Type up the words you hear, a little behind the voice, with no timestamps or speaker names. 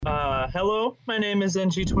Hello, my name is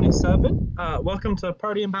NG27. Welcome to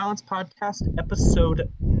Party and Balance Podcast,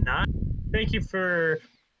 Episode 9. Thank you for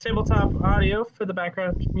Tabletop Audio for the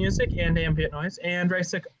background music and ambient noise, and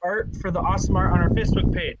Rysic Art for the awesome art on our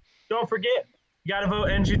Facebook page. Don't forget, you gotta vote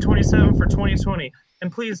NG27 for 2020.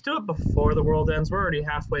 And please do it before the world ends. We're already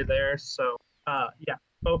halfway there, so yeah,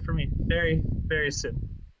 vote for me very, very soon.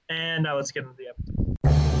 And now let's get into the episode.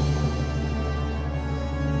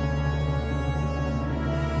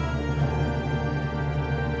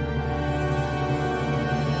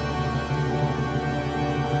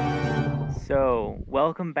 So,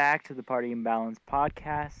 welcome back to the Party and Balance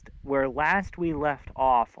podcast, where last we left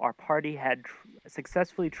off, our party had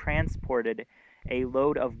successfully transported a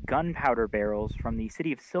load of gunpowder barrels from the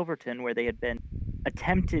city of Silverton, where they had been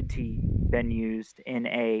attempted to been used in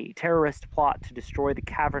a terrorist plot to destroy the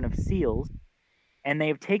Cavern of Seals, and they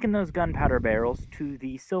have taken those gunpowder barrels to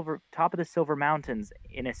the top of the Silver Mountains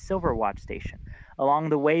in a Silver Watch station. Along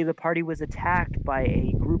the way, the party was attacked by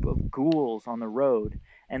a group of ghouls on the road.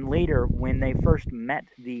 And later, when they first met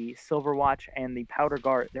the Silver Watch and the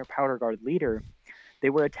their Powder Guard leader, they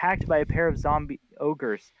were attacked by a pair of zombie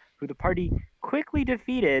ogres, who the party quickly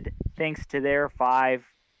defeated thanks to their 5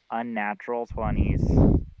 unnatural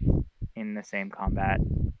 20s in the same combat.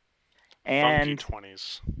 And funky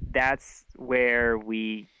 20s. That's where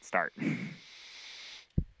we start.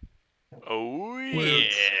 Oh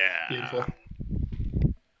yeah! Beautiful.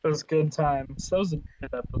 It was good times. That was a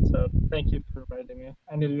good episode. Thank you for reminding me.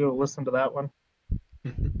 I need to go listen to that one.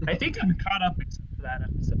 I think I'm caught up except for that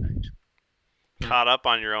episode, actually. Caught up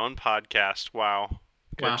on your own podcast. Wow.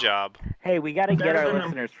 Good job. Hey, we got to get our Better than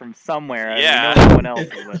listeners from somewhere. Yeah. We know no one else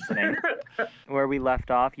is listening. Where we left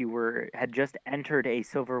off, you had just entered a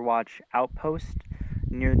Silver Watch outpost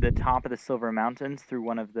near the top of the Silver Mountains through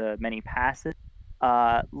one of the many passes,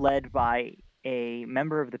 led by a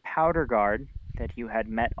member of the Powder Guard that you had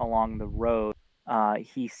met along the road.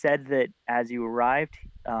 He said that as you arrived,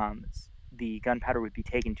 the gunpowder would be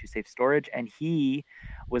taken to safe storage, and he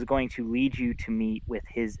was going to lead you to meet with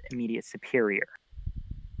his immediate superior.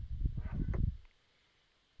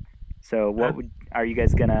 So, are you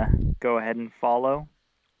guys gonna go ahead and follow?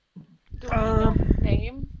 Do we know his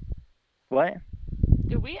name? What?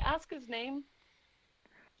 Did we ask his name?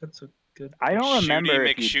 That's a good. I don't remember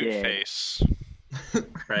if you McShoot did. face.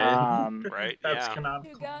 Right. Right. That's Yeah.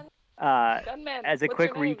 canonical. Gunman. As a what's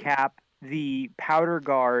quick your name? recap, the Powder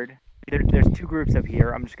Guard. There's 2 groups up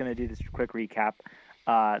here. I'm just gonna do this quick recap.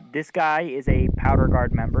 This guy is a Powder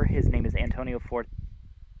Guard member. His name is Antonio Fort.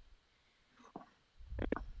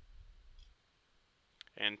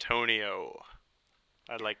 Antonio.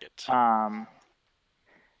 I like it.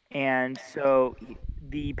 And so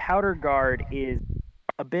the Powder Guard is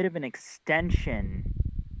a bit of an extension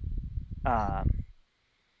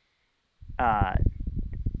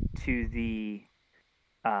to the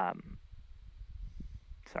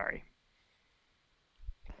sorry.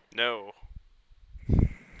 No.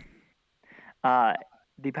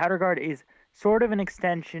 The Powder Guard is sort of an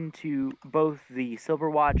extension to both the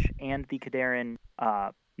Silver Watch and the Kadaran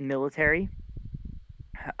military,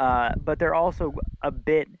 but they're also a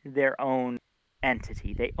bit their own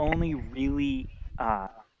entity. They only really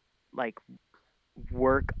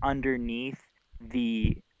work underneath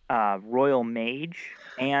the royal mage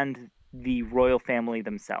and the royal family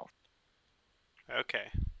themselves.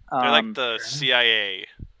 Okay. They're like the CIA.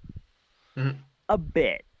 A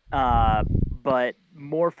bit, but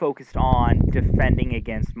more focused on defending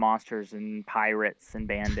against monsters and pirates and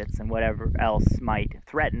bandits and whatever else might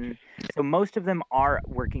threaten. So most of them are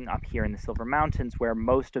working up here in the Silver Mountains, where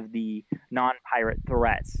most of the non-pirate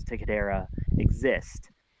threats to Kadera exist.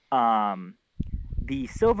 The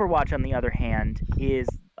Silver Watch, on the other hand, is,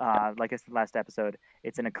 like I said last episode,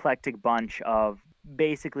 it's an eclectic bunch of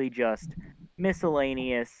basically just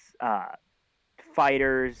miscellaneous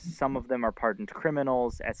fighters. Some of them are pardoned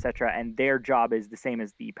criminals, etc., and their job is the same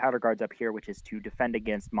as the Powder Guards up here, which is to defend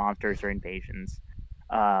against monsters or invasions.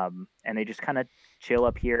 And they just kind of chill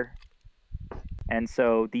up here. And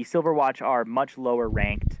so the Silver Watch are much lower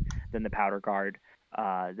ranked than the Powder Guard.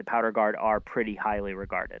 The Powder Guard are pretty highly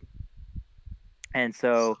regarded. And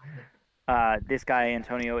so this guy,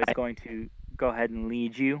 Antonio, is going to go ahead and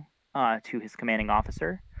lead you to his commanding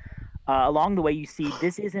officer. Along the way, you see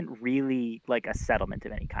this isn't really like a settlement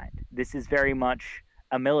of any kind. This is very much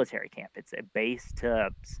a military camp. It's a base to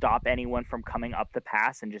stop anyone from coming up the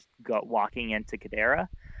pass and just walking into Kadera.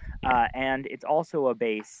 And it's also a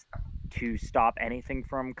base to stop anything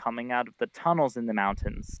from coming out of the tunnels in the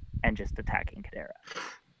mountains and just attacking Kadera.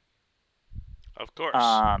 Of course.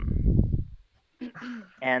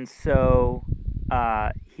 And so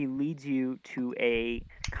he leads you to a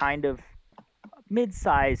kind of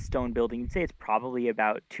mid-sized stone building. You'd say it's probably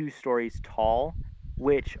about 2 stories tall,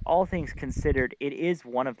 which, all things considered, it is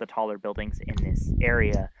one of the taller buildings in this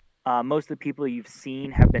area. Most of the people you've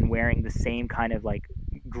seen have been wearing the same kind of like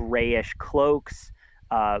grayish cloaks,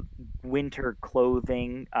 winter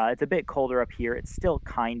clothing. It's a bit colder up here. It's still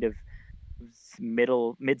kind of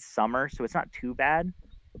midsummer, so it's not too bad.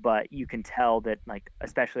 But you can tell that, like,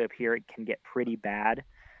 especially up here, it can get pretty bad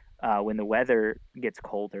when the weather gets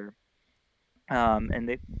colder. And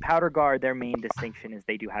the Powder Guard, their main distinction is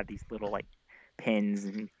they do have these little like pins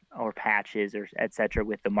or patches or etc.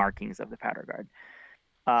 with the markings of the Powder Guard.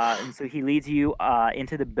 And so he leads you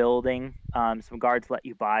into the building. Some guards let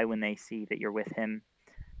you by when they see that you're with him.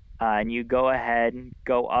 And you go ahead and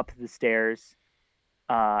go up the stairs,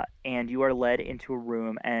 and you are led into a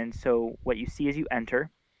room. And so what you see as you enter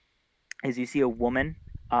is you see a woman,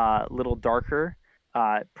 a little darker.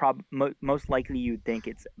 Most likely you'd think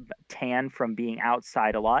it's tan from being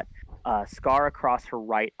outside a lot. Scar across her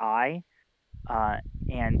right eye.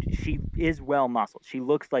 And she is well muscled. She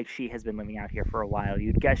looks like she has been living out here for a while.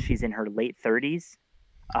 You'd guess she's in her late 30s.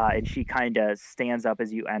 And she kind of stands up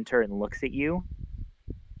as you enter and looks at you.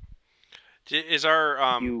 Is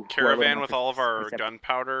our caravan with all of our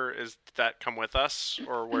gunpowder, is that come with us,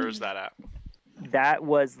 or where is that at? That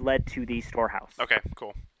was led to the storehouse. Okay,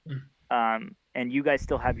 cool. And you guys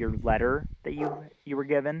still have your letter that you were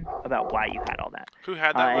given about why you had all that. Who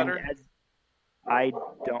had that letter? I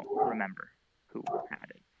don't remember who had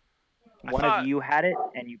it. One of you had it,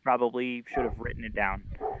 and you probably should have written it down.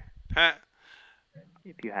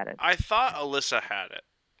 If you had it. I thought Alyssa had it.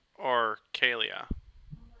 Or Kalia.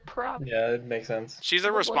 Probably. Yeah, it makes sense. She's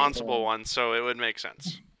a responsible one, so it would make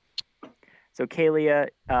sense. So Kalia,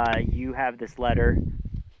 you have this letter.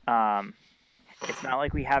 It's not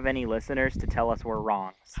like we have any listeners to tell us we're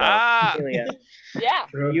wrong. So Kalia, yeah.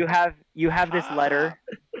 you have this letter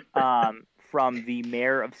from the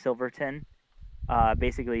mayor of Silverton,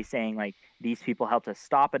 basically saying like, these people helped us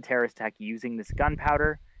stop a terrorist attack using this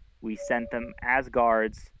gunpowder. We sent them as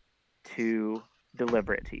guards to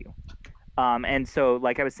deliver it to you. And so,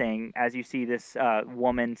 like I was saying, as you see this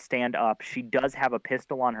woman stand up, she does have a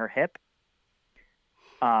pistol on her hip.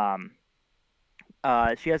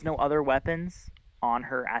 She has no other weapons on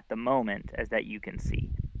her at the moment, as that you can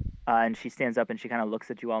see. And she stands up and she kind of looks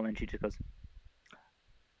at you all and she just goes,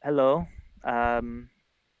 "Hello,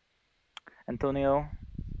 Antonio,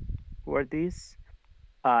 who are these?"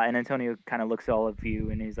 And Antonio kind of looks at all of you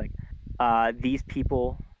and he's like, "These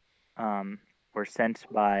people were sent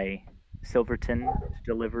by Silverton to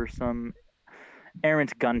deliver some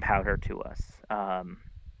errant gunpowder to us.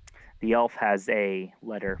 The elf has a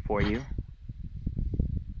letter for you."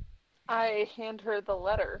 I hand her the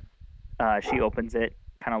letter. She opens it,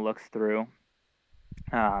 kind of looks through.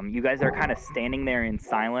 You guys are kind of standing there in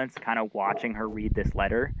silence, kind of watching her read this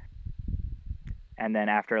letter. And then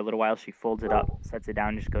after a little while, she folds it up, sets it down,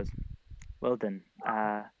 and just goes, "Well then,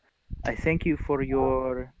 I thank you for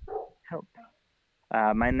your help.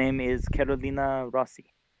 My name is Carolina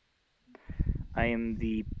Rossi. I am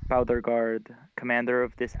the Powder Guard commander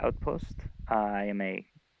of this outpost. I am a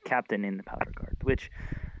captain in the Powder Guard, which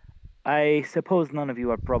I suppose none of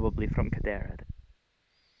you are probably from Kadera."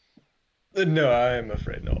 No, I am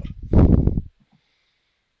afraid not.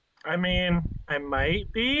 I mean, I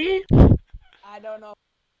might be. I don't know.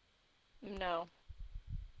 No.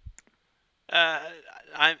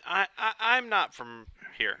 I'm not from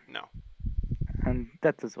here. No. And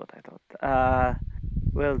that is what I thought.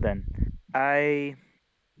 Well then,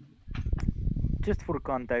 just for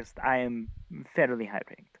context, I am fairly high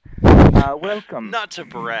ranked. Welcome. Not to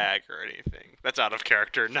brag or anything. That's out of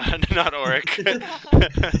character. Not Auric.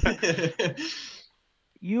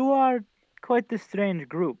 You are quite the strange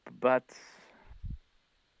group, but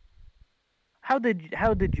how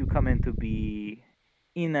did you come into be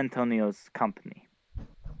in Antonio's company?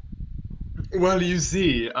 Well, you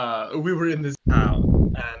see, we were in this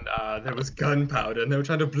town, and there was gunpowder, and they were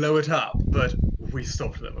trying to blow it up, but we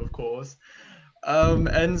stopped them, of course.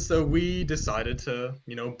 And so we decided to,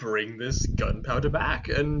 bring this gunpowder back,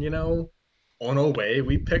 and, on our way,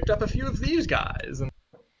 we picked up a few of these guys, and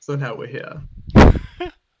so now we're here.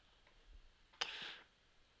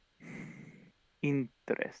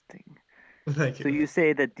 Interesting. Thank you. So you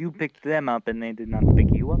say that you picked them up and they did not pick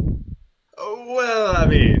you up? Oh, well, I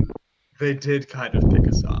mean, they did kind of pick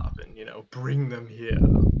us up and, bring them here.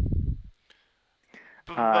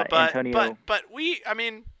 Antonio... but we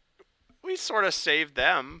sort of saved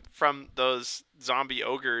them from those zombie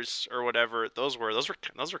ogres or whatever those were. Those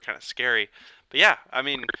were kind of scary. But yeah, I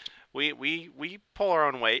mean, We pull our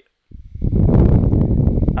own weight.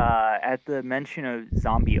 At the mention of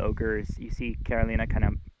zombie ogres, you see Carolina kind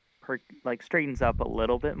of straightens up a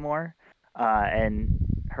little bit more, and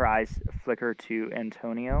her eyes flicker to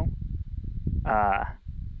Antonio.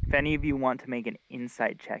 If any of you want to make an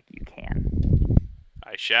insight check, you can.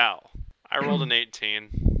 I shall. I rolled an 18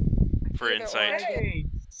 for insight. Hey,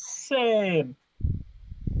 same.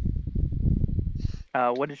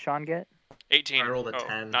 What did Sean get? 18. I rolled a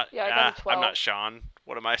 10. I got a 12. I'm not Sean.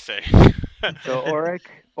 What am I saying? So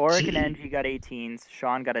Auric and Angie got 18s.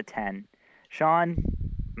 Sean got a 10. Sean,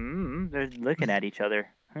 they're looking at each other.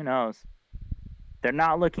 Who knows? They're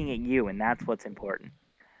not looking at you, and that's what's important.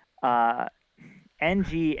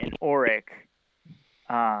 Angie and Auric,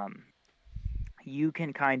 you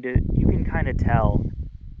can kind of tell,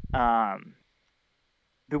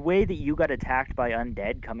 the way that you got attacked by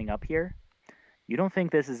undead coming up here. You don't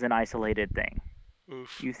think this is an isolated thing.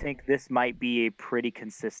 Oof. You think this might be a pretty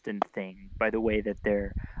consistent thing by the way that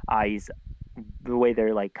their eyes, the way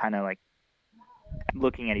they're kind of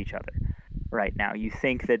looking at each other right now. You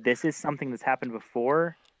think that this is something that's happened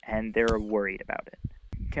before, and they're worried about it.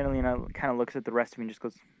 Carolina kind of looks at the rest of you and just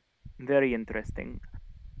goes, very interesting.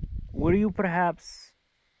 Were you perhaps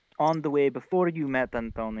on the way before you met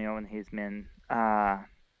Antonio and his men?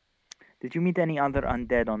 Did you meet any other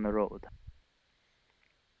undead on the road?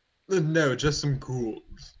 No, just some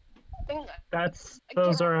ghouls.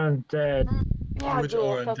 Those are undead. Yeah, Which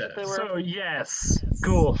ghouls, are that's undead. what they were. So yes,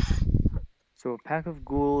 ghoul. So a pack of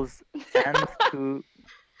ghouls and two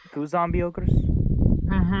zombie ogres?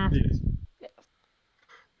 Mm-hmm. Yes.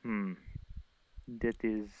 That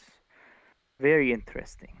is very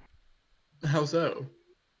interesting. How so?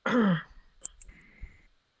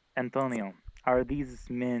 Antonio, are these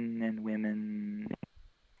men and women,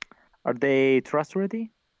 are they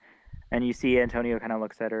trustworthy? And you see Antonio kind of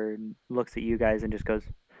looks at her and looks at you guys and just goes,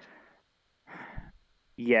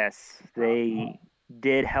 yes, they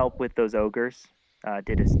did help with those ogres.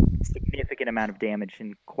 Did a significant amount of damage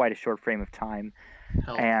in quite a short frame of time.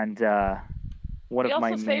 Help. And one We of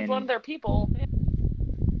my also saved one men, of their people.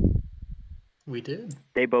 We did.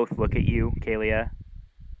 they both look at you, Kalia,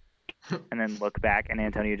 and then look back, and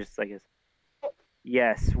Antonio just is,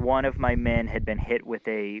 yes, one of my men had been hit with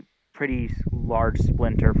a pretty large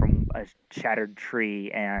splinter from a shattered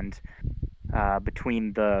tree, and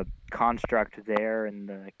between the construct there and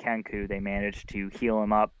the Kenku, they managed to heal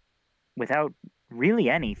him up without really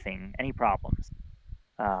any problems.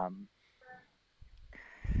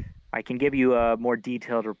 I can give you a more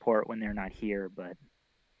detailed report when they're not here, but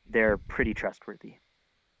they're pretty trustworthy.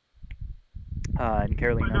 And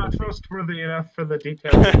Carolina, We're not trustworthy enough for the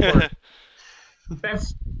detailed report.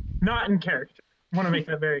 That's not in character. I want to make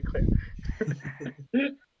that very clear.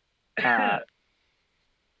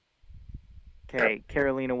 Okay,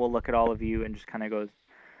 Carolina will look at all of you and just kind of goes,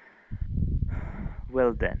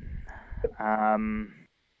 well then.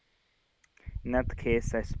 In that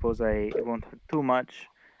case, I suppose I won't hurt too much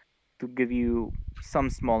to give you some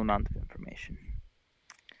small amount of information.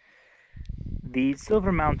 The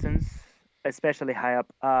Silver Mountains, especially high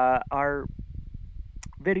up, are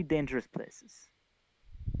very dangerous places.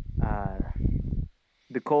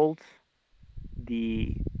 The cold,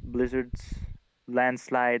 the blizzards,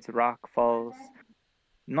 landslides, rockfalls,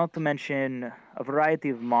 not to mention a variety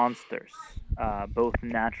of monsters, both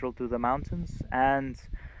natural to the mountains and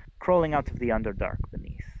crawling out of the Underdark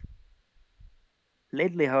beneath.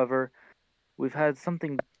 Lately, however, we've had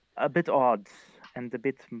something a bit odd and a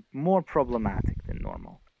bit more problematic than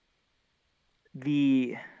normal.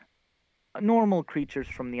 The normal creatures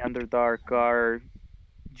from the Underdark are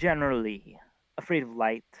generally afraid of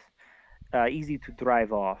light, easy to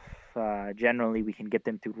drive off. Generally, we can get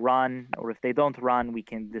them to run, or if they don't run, we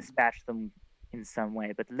can dispatch them in some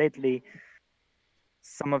way. But lately,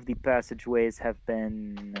 some of the passageways have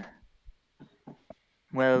been,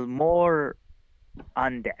 well, more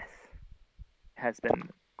undeath has been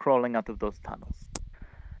crawling out of those tunnels,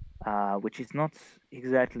 which is not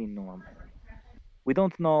exactly normal. We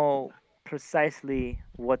don't know precisely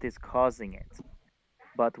what is causing it,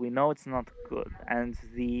 but we know it's not good, and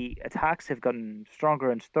the attacks have gotten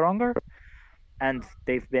stronger and stronger, and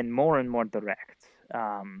they've been more and more direct.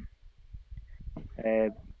 A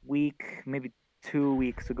week, maybe 2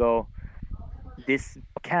 weeks ago, this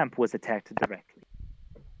camp was attacked directly.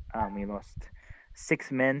 We lost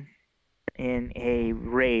 6 men in a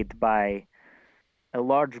raid by a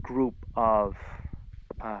large group of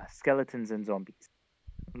skeletons and zombies.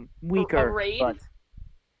 Weaker, A raid? but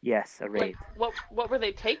yes, a raid. Like, what were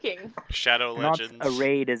they taking? Shadow Legends. Not a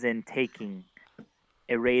raid as in taking.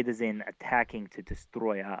 A raid is in attacking to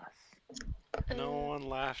destroy us. No one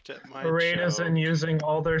laughed at my A raid joke. is in using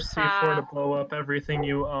all their C4 to blow up everything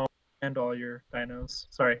you own and all your dinos.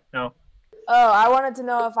 Sorry, no. Oh, I wanted to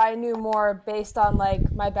know if I knew more based on like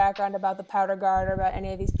my background about the Powder Guard or about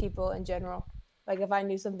any of these people in general. Like if I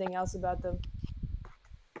knew something else about them.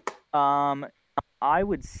 I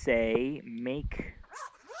would say make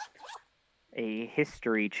a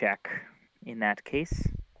history check in that case.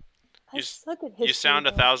 You, suck at history, you sound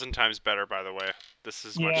 1,000 times better, by the way. This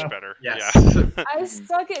is much better. Yes. Yeah. I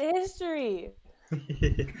suck at history.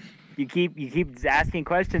 You keep asking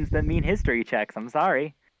questions that mean history checks. I'm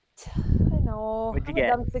sorry. I know. What'd you I'm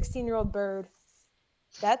get? a dumb 16-year-old bird.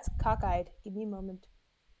 That's cockeyed. Give me a moment.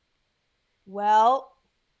 Well,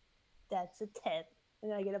 that's a 10.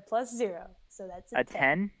 And I get a +0. So that's a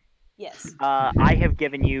 10? Yes. I have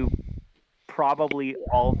given you probably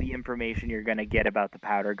all the information you're going to get about the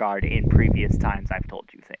Powder Guard in previous times I've told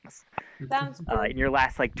you things. Sounds good. In your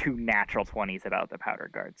last like 2 natural 20s about the Powder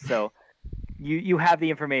Guard. So you have the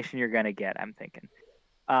information you're going to get, I'm thinking.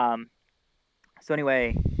 So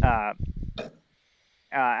anyway,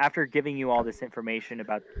 after giving you all this information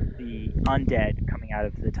about the undead coming out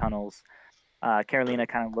of the tunnels, Carolina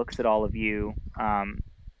kind of looks at all of you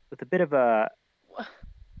with a bit of a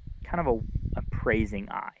kind of a praising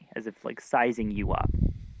eye, as if like sizing you up.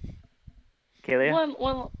 Kalia?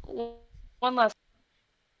 One last.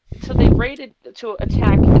 So they raided to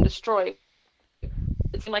attack and destroy.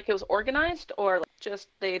 It seemed like it was organized, or just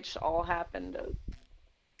they just all happened.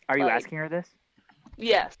 Are you asking her this?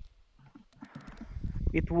 Yes.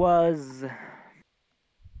 It was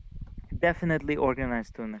definitely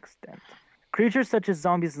organized to an extent. Creatures such as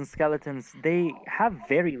zombies and skeletons, they have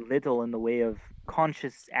very little in the way of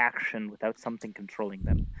conscious action without something controlling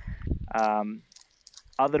them.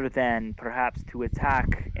 Other than perhaps to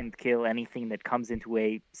attack and kill anything that comes into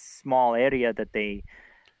a small area that they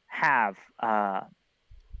have.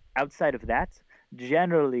 Outside of that,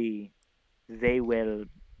 generally, they will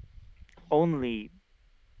only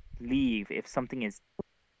leave if something is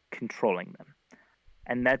controlling them.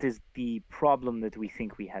 And that is the problem that we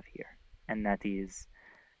think we have here. And that is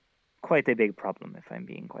quite a big problem, if I'm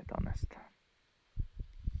being quite honest.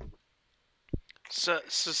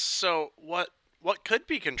 So what could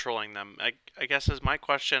be controlling them? I guess is my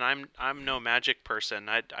question. I'm no magic person.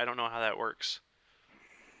 I don't know how that works.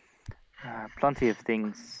 Plenty of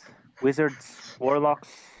things. Wizards,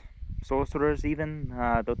 warlocks, sorcerers even,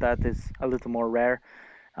 though that is a little more rare.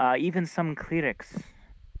 Even some clerics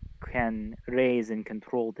can raise and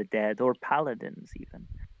control the dead, or paladins even.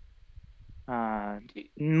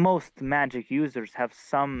 Most magic users have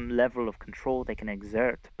some level of control they can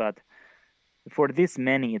exert, but for this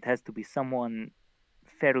many, it has to be someone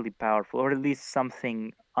fairly powerful, or at least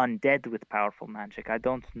something undead with powerful magic. I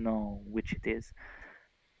don't know which it is.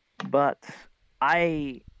 But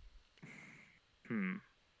I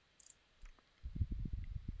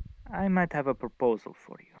might have a proposal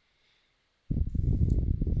for you.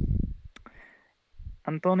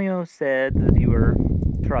 Antonio said that you were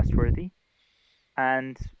trustworthy,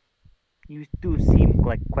 and you do seem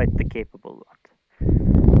like quite the capable one.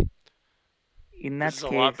 In that this is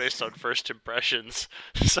case, a lot based on first impressions.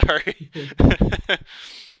 Sorry.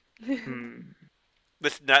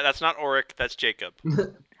 That's not Auric, that's Jacob.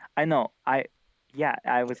 I know. I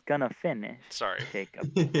was gonna finish. Sorry.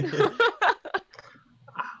 Jacob.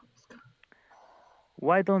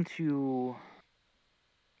 Why don't you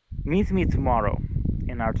meet me tomorrow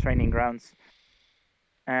in our training grounds,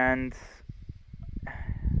 and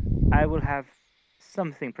I will have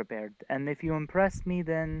something prepared. And if you impress me,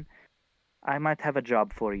 then I might have a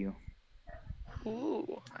job for you.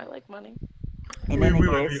 Ooh, I like money. In any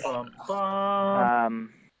case,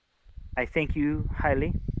 I thank you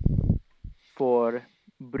highly for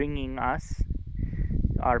bringing us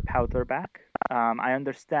our powder back. I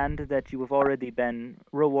understand that you have already been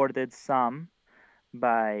rewarded some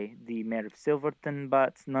by the Mayor of Silverton,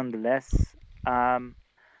 but nonetheless,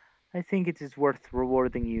 I think it is worth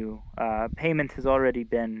rewarding you. Payment has already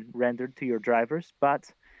been rendered to your drivers,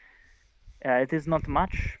 but it is not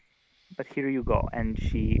much. But here you go. And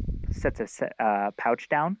she sets a pouch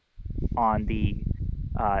down on the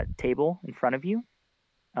table in front of you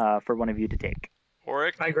for one of you to take.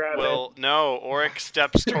 Auric Auric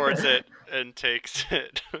steps towards it and takes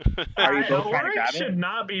it. Are you both trying to grab it? should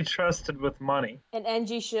not be trusted with money. And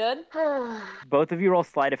NG should? Both of you roll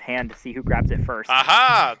sleight of hand to see who grabs it first.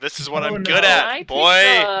 Aha! This is what I'm good at,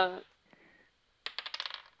 boy!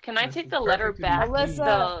 Can I take the letter back?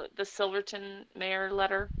 Alyssa. The Silverton mayor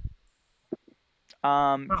letter?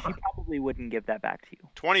 She probably wouldn't give that back to you.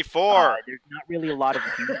 24. There's not really a lot of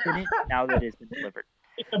use in it now that it's been delivered.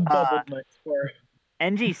 Doubled my score.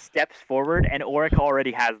 NG steps forward, and Auric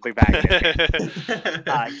already has the bag in his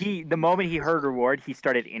hand. The moment he heard reward, he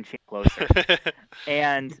started inching closer.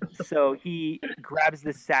 And so he grabs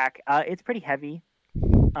the sack. It's pretty heavy.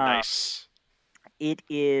 Nice. It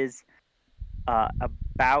is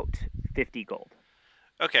about 50 gold.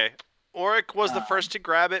 Okay. Auric was the first to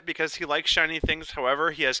grab it because he likes shiny things. However,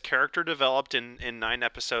 he has character developed in 9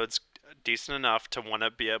 episodes decent enough to want to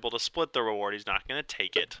be able to split the reward. He's not going to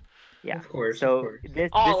take it. Yeah. Of course. So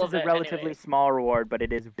this is a relatively anyway. small reward, but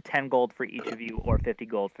it is 10 gold for each of you or 50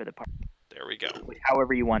 gold for the party. There we go.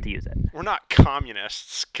 However you want to use it. We're not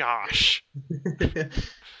communists. Gosh.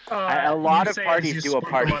 A lot of parties do a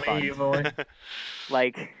party fund. Evilly.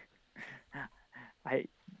 Like, I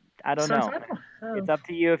don't Since know. I don't It's have- up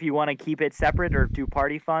to you if you want to keep it separate or do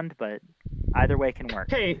party fund, but either way can work.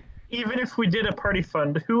 Hey, even if we did a party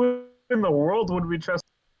fund, who in the world would we trust?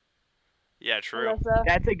 Yeah, true. Alyssa.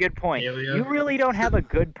 That's a good point. Amelia? You really don't have a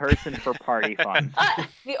good person for party fund.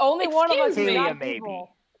 The only one of us Excuse who's me. not Maybe.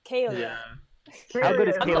 evil. Kalia. Yeah. How good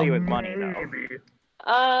is Kaylee with money, though? Maybe.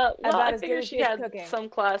 About I as good figured as she she is had cooking. some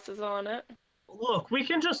classes on it. Look, we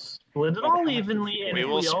can just split it all evenly, and We if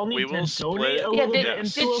will we all need we to will donate split- a Yeah, little did, bit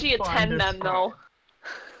yes. into did she a fund, attend it's them fine.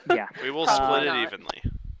 though? Yeah. We will Probably split it not. evenly.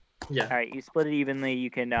 Yeah. All right, you split it evenly. You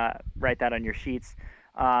can write that on your sheets.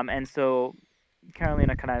 And so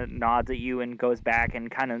Carolina kind of nods at you and goes back and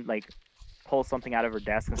kind of like pulls something out of her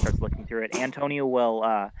desk and starts looking through it. Antonio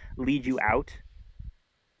will lead you out.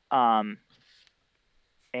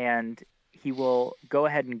 And he will go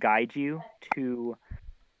ahead and guide you to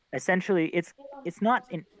essentially it's not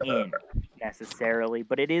an inn necessarily,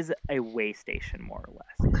 but it is a way station more or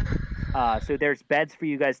less. So there's beds for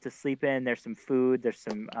you guys to sleep in. There's some food. There's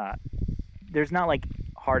some. There's not like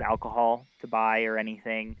hard alcohol to buy or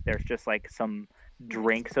anything. There's just like some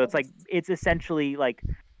drink. So it's essentially like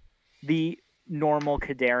the normal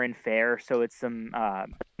Kadarin fare. So it's some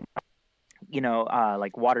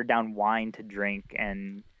like watered down wine to drink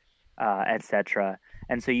and etc.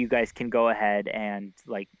 And so you guys can go ahead and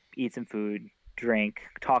like eat some food, drink,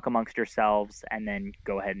 talk amongst yourselves, and then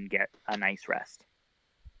go ahead and get a nice rest.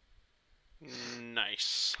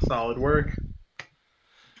 Nice. Solid work.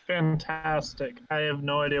 Fantastic. I have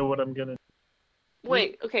no idea what I'm gonna.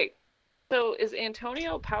 Wait, okay. So is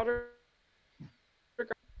Antonio powder?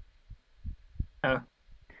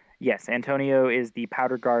 Yes, Antonio is the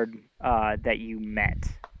powder guard that you met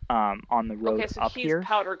on the road Okay, so up he's here.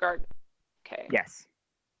 powder guard. Okay. Yes.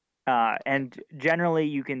 And generally,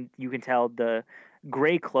 you can tell the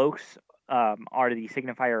gray cloaks are the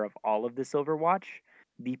signifier of all of the Silver Watch.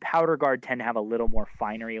 The powder guard tend to have a little more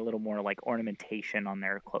finery, a little more like ornamentation on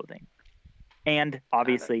their clothing, and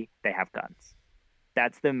obviously they have guns.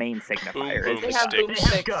 That's the main signifier. Boom, is boom, the They have gun. stick. They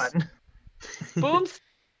have boomsticks. gun. Booms.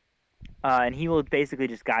 And he will basically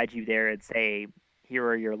just guide you there and say, "Here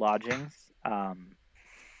are your lodgings.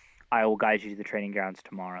 I will guide you to the training grounds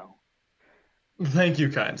tomorrow." Thank you,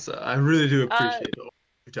 kind sir. I really do appreciate all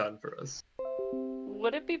you've done for us.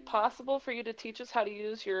 Would it be possible for you to teach us how to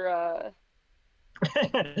use your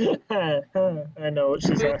I know what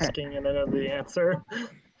she's asking, and I know the answer.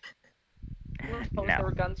 if No. there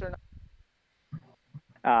were guns or not?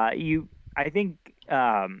 I think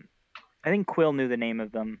Quill knew the name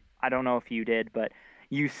of them. I don't know if you did, but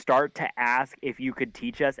you start to ask if you could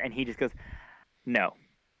teach us, and he just goes, "No,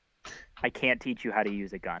 I can't teach you how to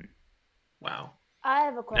use a gun." Wow. I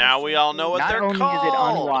have a question. Now we all know what Not they're only called. is it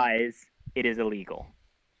unwise, it is illegal.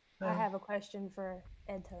 I have a question for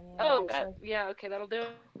Antonio. Oh, actually. yeah. Okay, that'll do.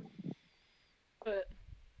 But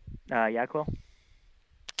Yeah, Quill?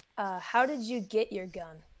 How did you get your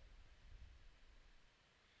gun?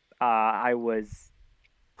 I was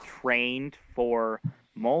trained for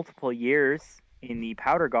multiple years in the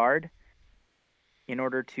powder guard in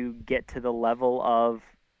order to get to the level of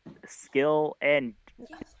skill and,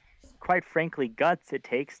 quite frankly, guts it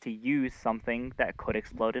takes to use something that could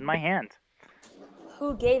explode in my hand.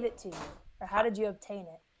 Who gave it to you, or how did you obtain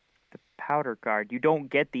it? The powder guard. You don't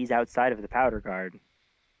get these outside of the powder guard.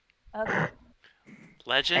 Okay.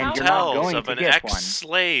 Legend And you're not tells going of to an get one.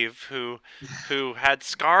 ex-slave who had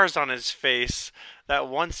scars on his face that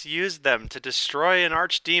once used them to destroy an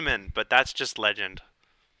archdemon, but that's just legend.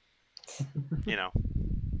 You know.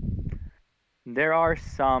 There are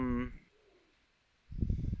some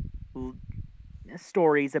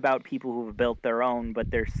stories about people who have built their own, but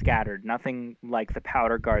they're scattered. Nothing like the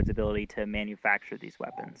powder guard's ability to manufacture these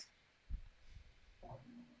weapons.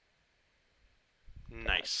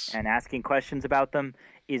 Nice. And asking questions about them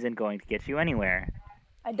isn't going to get you anywhere.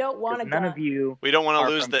 I don't want to. None of you. We don't want to are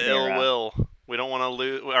lose from the ill Panera. will. We don't want to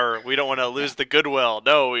lose, or we don't want to lose the goodwill.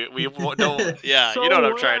 No, we don't. Yeah, So you know what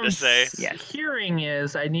I'm what trying to say. Yes. Hearing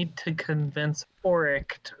is I need to convince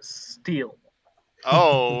Auric to steal.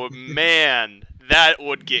 Oh man, that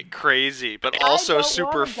would get crazy, but I also don't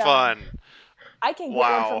super want a gun. fun. I can get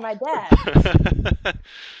Wow. one from my dad.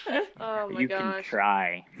 Oh my You can gosh.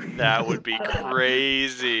 try. That would be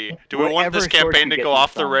crazy. Do we want Whatever this source campaign you to get go this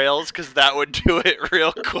off the from. rails? Because that would do it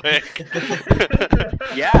real quick.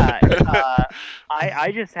 Yeah.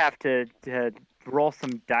 I just have to roll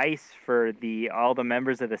some dice for all the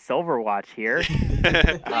members of the Silverwatch here.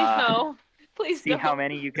 Please no. Please See no. how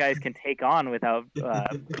many you guys can take on without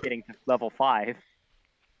getting to level 5.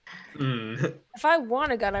 If I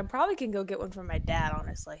want a gun, I probably can go get one from my dad.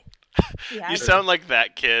 Honestly. You sound like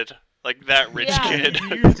that kid. Like that rich Yeah. kid.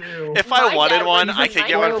 You do. If I My wanted dad one, runs I a could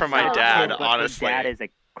get one from my nine-year-old dad, But honestly. His dad is a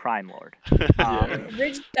crime lord.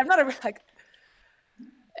 I'm not a like.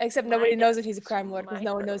 Except nobody My knows dad that he's a crime lord because my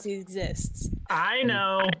no one hero. knows he exists. I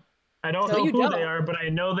know. I don't No, know you who they don't. are, but I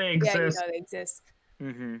know they Yeah, you exist. know they exist.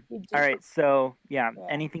 Mm-hmm. You just- All right, so yeah, Yeah.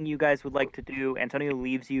 anything you guys would like to do? Antonio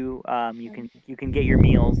leaves you. You can get your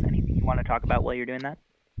meals. Anything you want to talk about while you're doing that?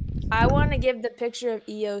 I want to give the picture of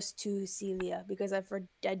Eos to Celia because I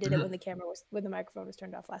did it when the microphone was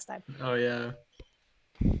turned off last time. Oh yeah.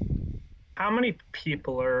 How many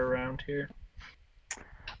people are around here?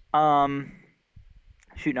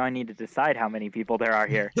 Shoot, now I need to decide how many people there are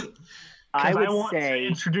here. 'Cause I would want to say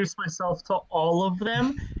introduce myself to all of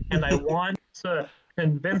them, and I want to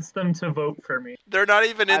convince them to vote for me. They're not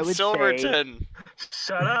even I in would say- Silverton.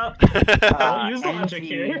 Shut up! Uh, Don't use logic NG,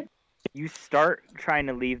 here. you start trying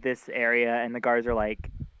to leave this area, and the guards are like,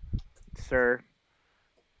 "Sir,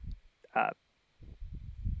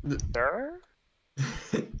 sir,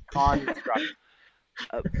 construct.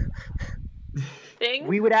 Thing?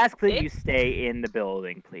 We would ask that Dick? you stay in the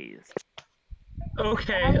building, please."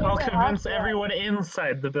 Okay, How I'll is it convince hostile? everyone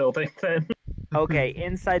inside the building then. Okay,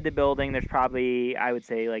 inside the building, there's probably, I would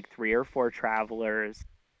say, like 3 or 4 travelers,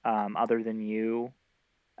 other than you,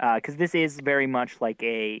 because this is very much like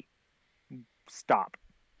a stop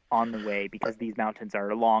on the way because these mountains are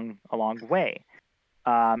a long way.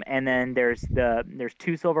 And then there's 2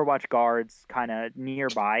 Silverwatch guards kind of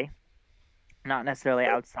nearby, not necessarily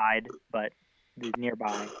outside, but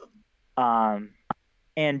nearby.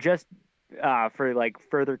 And just for like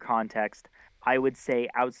further context, I would say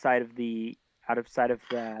outside of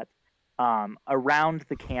that, around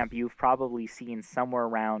the camp, you've probably seen somewhere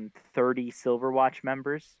around 30 Silverwatch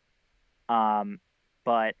members.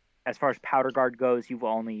 But as far as Powder Guard goes, you've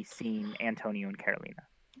only seen Antonio and Carolina,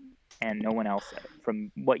 and no one else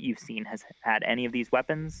from what you've seen has had any of these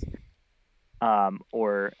weapons,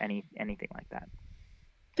 or anything like that.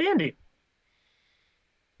 Dandy.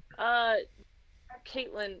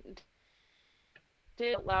 Caitlin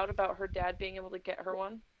did out loud about her dad being able to get her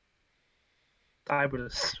one. I would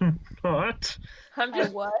assume not. I'm I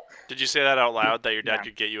just what? Did you say that out loud that your dad Yeah.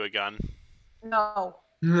 could get you a gun? No.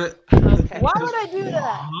 okay. Why would I do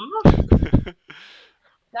that?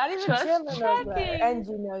 Not even Just Chandler knows that. checking.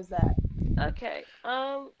 Angie knows that. Okay.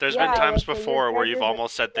 There's Yeah, been times like, before where you're you've just-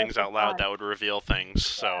 almost said things out loud fun. that would reveal things,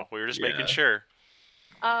 so we were just making Yeah. sure.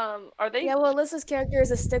 Are they? Yeah, well, Alyssa's character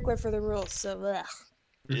is a stickler for the rules, so ugh.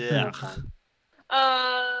 Yeah. No fun.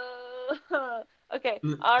 Okay.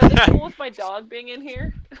 Are they cool with my dog being in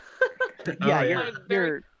here? Yeah, yeah.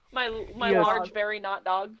 you're My Yes. large, very not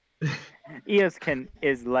dog. Eos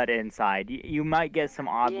is let inside. You might get some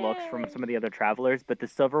odd looks from Yay. some of the other travelers, but the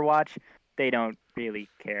Silverwatch, they don't really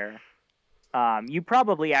care. You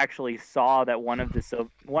probably actually saw that one or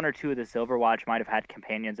two of the Silverwatch might have had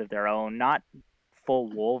companions of their own, not full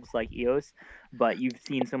wolves like Eos, but you've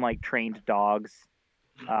seen some like trained dogs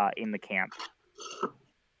in the camp.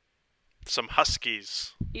 Some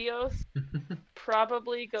huskies. Eos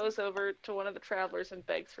probably goes over to one of the travelers and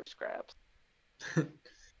begs for scraps.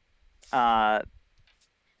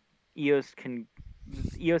 Eos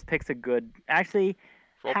picks a good. Actually,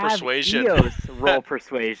 Roll have persuasion. Eos roll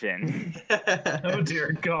persuasion. Oh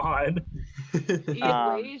dear God.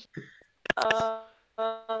 Eos,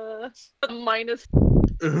 minus.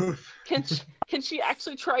 Oof. Can she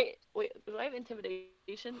actually try? Wait, do I have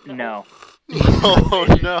intimidation? No. Oh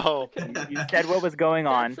no. You said what was going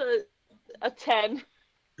on. That's a 10.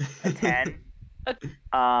 A 10.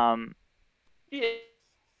 Yeah.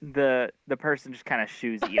 The person just kind of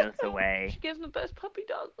shoos Eos away. She gives him the best puppy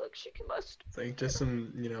dog look she can must. It's like just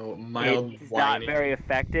some, mild It's whining. not very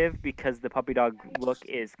effective because the puppy dog look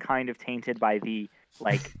is kind of tainted by the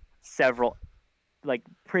like several like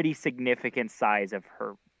pretty significant size of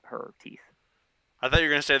her teeth. I thought you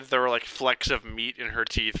were gonna say that there were like flecks of meat in her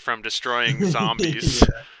teeth from destroying zombies. Yeah.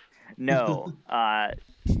 No,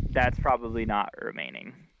 that's probably not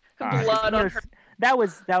remaining. Blood on Eos, her. that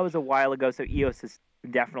was a while ago, so Eos has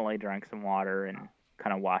definitely drank some water and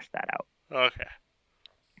kind of washed that out. Okay.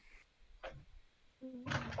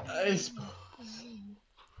 I suppose.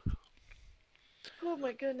 Oh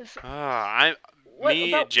my goodness. What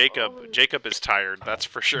about- Jacob. Jacob is tired. That's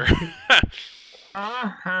for sure.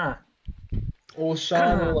 Uh-huh. Well,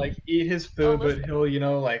 Sean will like eat his food, but listen.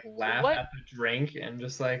 he'll, like laugh What? at the drink and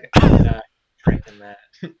just like, I'm not drinking that.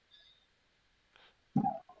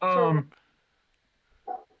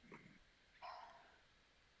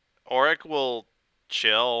 Auric will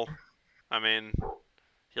chill. I mean,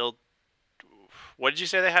 he'll. What did you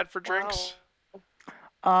say they had for drinks?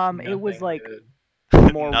 It was Nothing like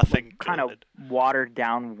good. more Nothing kind of good. watered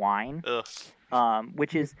down wine, Ugh.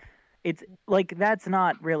 which is it's like that's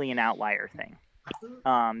not really an outlier thing.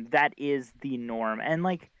 That is the norm, and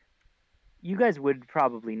like you guys would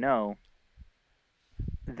probably know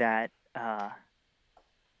that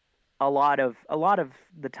a lot of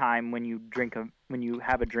the time when you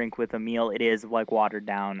have a drink with a meal, it is like watered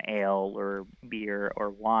down ale or beer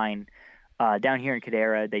or wine. Down here in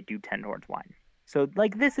Cadera, they do tend towards wine. So,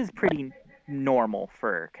 like, this is pretty normal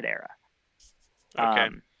for Cadera. Okay.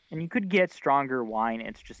 And you could get stronger wine.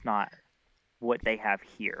 It's just not what they have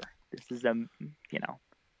here. This is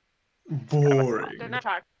Boring. They're not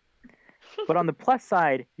talking. But on the plus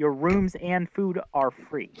side, your rooms and food are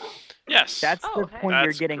free. Yes. That's Oh, the okay. point you're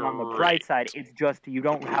That's getting on the great. bright side. It's just you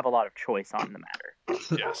don't have a lot of choice on the matter.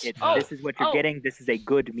 Yes. This is what you're getting. This is a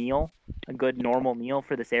good meal, a good normal meal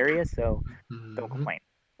for this area, so don't Mhm. complain.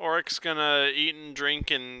 Auric's gonna eat and drink,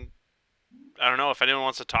 and I don't know if anyone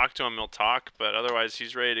wants to talk to him, he'll talk. But otherwise,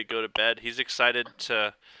 he's ready to go to bed. He's excited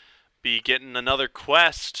to be getting another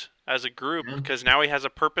quest as a group because now he has a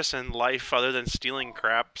purpose in life other than stealing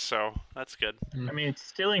crap. So that's good. I mean,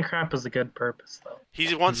 stealing crap is a good purpose, though.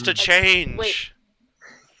 He wants to change. Wait.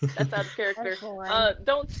 That's out of character. That's boring.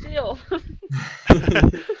 Don't steal.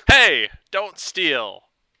 Hey, don't steal.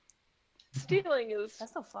 Stealing is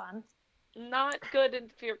That's no fun. not good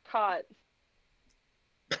if you're caught.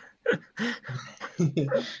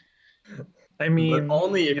 I mean, But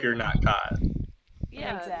only if you're not caught.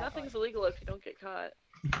 Yeah, Exactly. nothing's illegal if you don't get caught.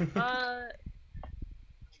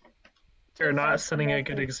 you're not setting a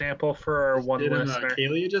good example for our one Didn't listener.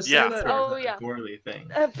 Kaylee just Yeah. say that? Or Oh, is that yeah. a Gorley thing?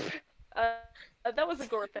 That was a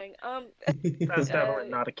gore thing. That's definitely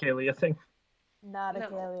not a Kalia thing. Not a No.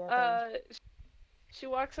 Kalia thing. She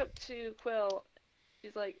walks up to Quill.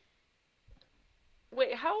 She's like,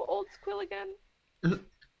 "Wait, how old's Quill again?"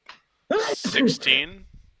 16.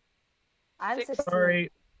 I'm six- 16.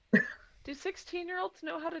 Sorry. Do 16-year-olds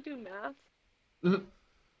know how to do math?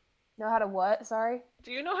 Know how to what? Sorry?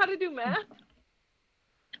 Do you know how to do math?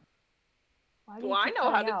 Why Do you I keep know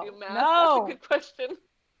how cutting to out? do math? No! That's a good question.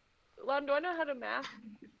 Lon, do I know how to math?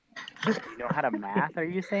 Do you know how to math, are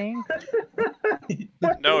you saying?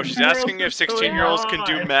 No, she's asking if 16-year-olds can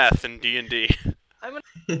do meth in D&D. I'm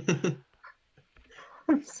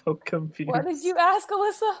so confused. What did you ask,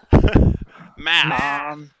 Alyssa?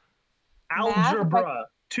 Math. Algebra.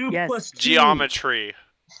 2 Yes. plus 2. Geometry.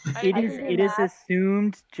 It I is can do it is math.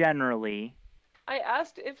 assumed generally. I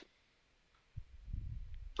asked if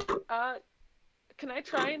can I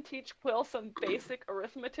try and teach Quill some basic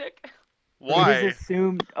arithmetic? Why? It is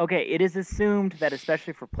assumed. Okay, it is assumed that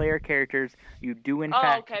especially for player characters, you do in Oh,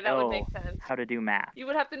 fact okay, that would know make sense. how to do math. You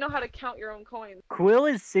would have to know how to count your own coins. Quill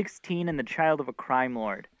is 16 and the child of a crime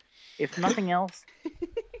lord. If nothing else,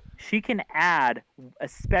 she can add,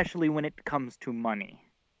 especially when it comes to money.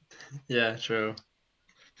 Yeah, true.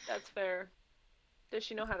 That's fair. Does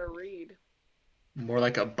she know how to read? More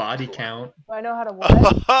like a body count. Do I know how to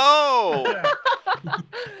what? Oh!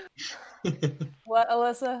 What,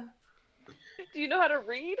 Alyssa? Do you know how to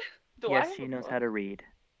read? Do yes, I? she knows how to read.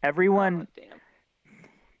 Everyone, Oh,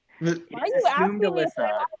 damn. it Why are is you asking assumed, me if I Alyssa, know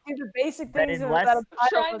how to do the basic that things that unless- a child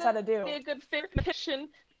Trying knows how to do? Be a good mathematician.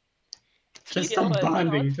 Just Yeah, some but, you know,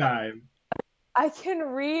 bonding time. I can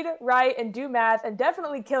read, write, and do math, and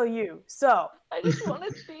definitely kill you. So, I just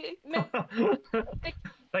wanted to be.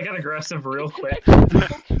 I got aggressive real quick. I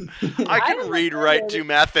can I'm read, offended. write, do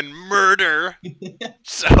math, and murder.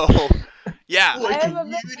 So, yeah. What I can am a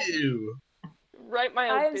you do? Write my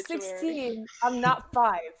I am obituary. 16. I'm not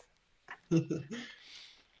 5.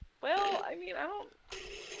 Well, I mean, I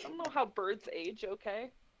don't know how birds age.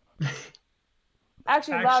 Okay.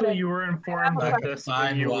 Actually, Actually, Loudon, you were informed of this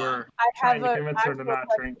when you were I trying have to an convince her to actual not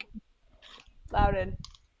question. drink. Loudon.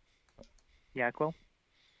 Yeah, Quill?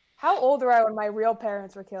 How old were I when my real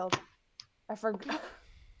parents were killed? I forgot.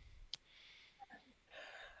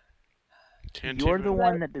 Can't You're the even-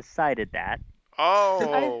 one that decided that. Oh,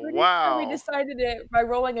 I'm pretty sure we decided it by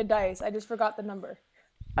rolling a dice. I just forgot the number.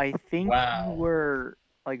 I think Wow. you were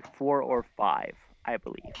like 4 or 5, I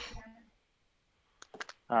believe.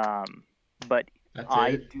 But That's I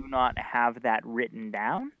it. do not have that written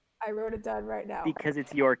down I wrote it down right now. because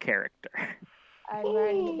it's your character. I'm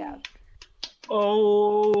writing it down.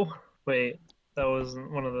 Oh, wait. That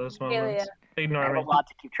wasn't one of those moments. Kalia. I Ignore have a me. lot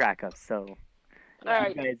to keep track of, so All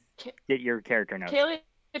right, you guys get your character notes. Kalia,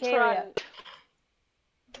 Kalia.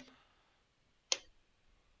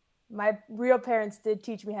 My real parents did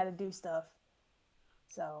teach me how to do stuff.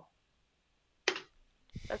 So,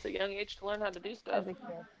 That's a young age to learn how to do stuff. as a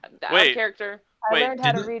kid. Out Wait. of character. I Wait, learned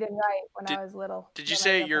how to did- read and write when did- I was little. Did you With my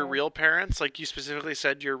say your parents. real parents? Like you specifically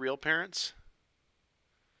said your real parents?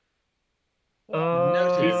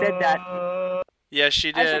 Yeah. She said that. Yes,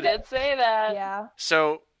 she I I did. did say that. Yeah.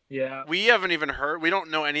 So Yeah. we haven't even heard. We don't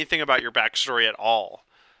know anything about your backstory at all.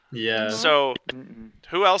 Yeah. So Mm-mm.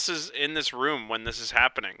 who else is in this room when this is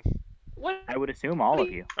happening? What I would assume all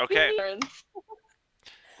of you. Okay. parents?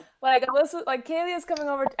 Like Alyssa, like Kaylee's coming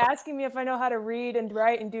over asking me if I know how to read and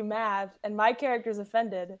write and do math, and my character's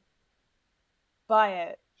offended by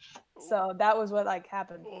it. So that was what like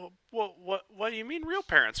happened. What do you mean real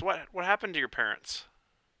parents? What happened to your parents?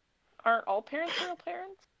 Aren't all parents real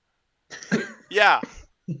parents? Yeah.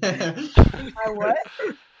 I what?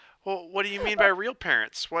 Well, what do you mean by real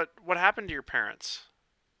parents? What happened to your parents?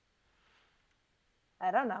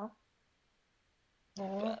 I don't know.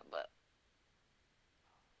 But-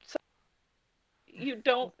 So, you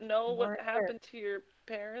don't know what Weren't happened to your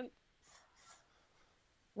parents?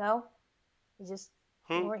 No, we just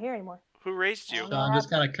we Who weren't here anymore. who raised you? Sean just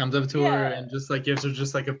kind of comes up to her Yeah. and just like gives her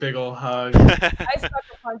just like a big old hug. I sucker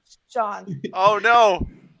punched Sean. Oh no.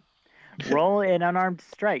 Roll an unarmed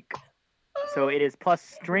strike. So it is plus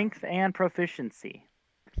strength and proficiency.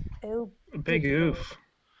 Ew. Big oof.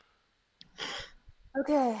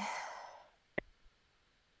 Okay.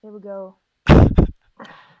 Here we go.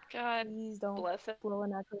 God Please don't bless it. blow a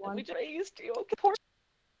natural one. We just raised you. Okay, poor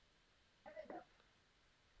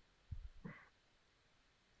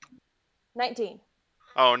 19.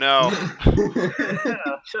 Oh no.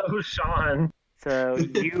 So Sean. So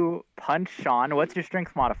you punch Sean. What's your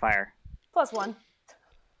strength modifier? Plus 1.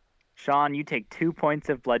 Sean, you take 2 points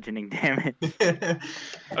of bludgeoning damage.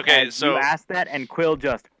 Okay, As so you asked that, and Quill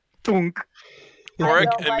just thunk. Oric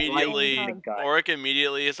don't like immediately being hugged. Oric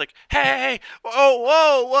immediately is like, hey,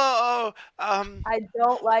 whoa. I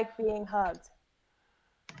don't like being hugged.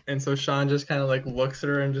 And so Sean just kind of like looks at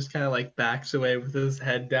her and just kind of like backs away with his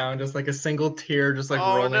head down, just like a single tear just like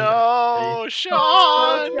oh rolling down. no, It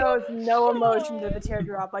Sean. shows no emotion to the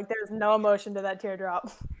teardrop. Like there's no emotion to that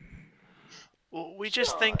teardrop. Well, we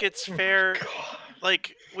just think it's fair.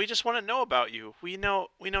 Like, we just want to know about you. We know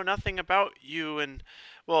nothing about you, and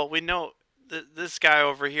well, we know this guy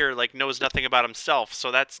over here like knows nothing about himself, so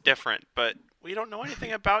that's different. But we don't know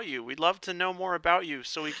anything about you. We'd love to know more about you,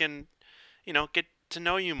 so we can, get to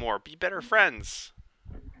know you more, be better friends.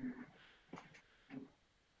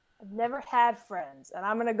 I've never had friends, and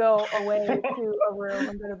I'm gonna go away to a room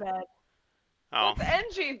and go to bed. Oh, It's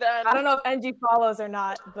Angie then. I don't know if NG follows or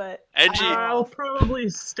not, but Edgy. I'll probably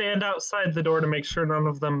stand outside the door to make sure none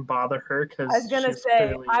of them bother her. Because I was gonna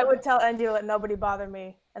say I would tell NG to let nobody bother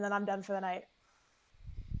me, and then I'm done for the night.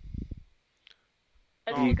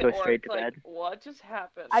 And Do you look go at straight Oric, to like, bed? what just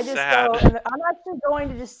happened? I just Sad. go, and I'm actually going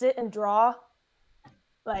to just sit and draw,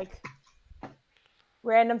 like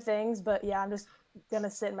random things. But yeah, I'm just gonna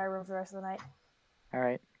sit in my room for the rest of the night. All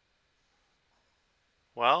right.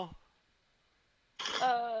 Well,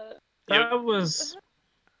 That was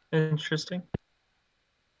interesting.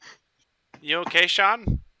 you okay,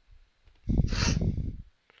 Sean?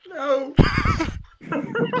 No.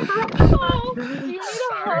 Oh, do you need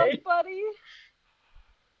a hug, buddy?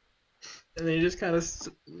 And then he just kind of,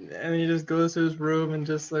 and then he just goes to his room and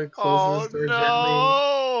just like Oh closes his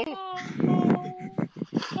door gently. no!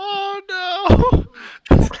 Oh no!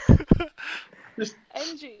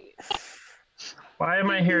 Angie. Why am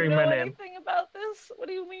I do hearing you know my name? anything about this? What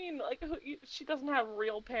do you mean? Like, she doesn't have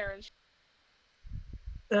real parents.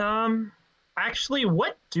 Actually,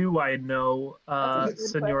 what do I know, That's a good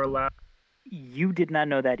Senor La? You did not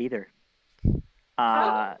know that either.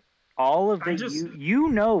 Oh. All of I the just- you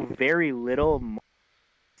know very little,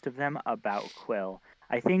 most of them about Quill.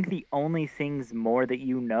 I think the only things more that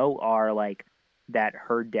you know are like that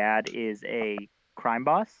her dad is a crime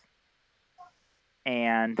boss,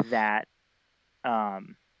 and that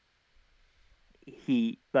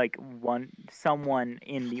someone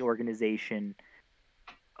in the organization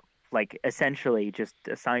like essentially just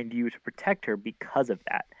assigned you to protect her because of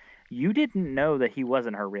that. You didn't know that he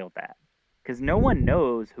wasn't her real dad, because no one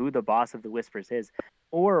knows who the boss of the Whispers is,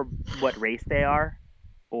 or what race they are,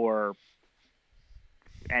 or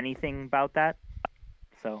anything about that.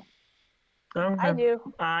 So I knew,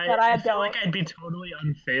 but I feel don't. like I'd be totally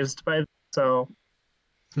unfazed by this, so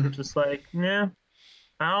I'm just like, yeah,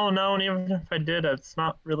 I don't know, and even if I did, it's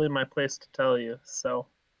not really my place to tell you, so.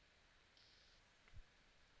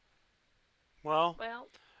 Well, Well,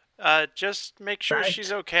 just make sure Right.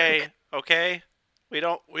 she's okay. Okay, we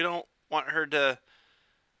don't want her to,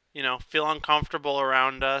 feel uncomfortable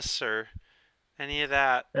around us or any of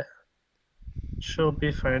that. She'll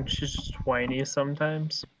be fine. She's just whiny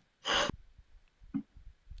sometimes.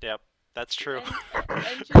 Yep, that's true.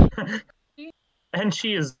 and And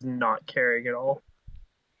she is not caring at all.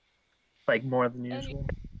 Like, more than And- usual.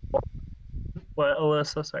 What,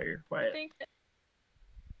 Alyssa? Sorry, you're I quiet. think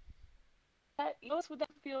that Eos would that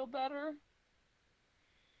feel better?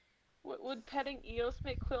 Would petting Eos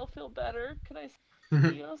make Quill feel better? Could I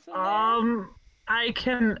see Eos in there? I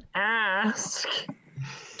can ask.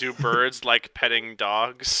 Do birds like petting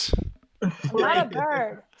dogs? I'm not a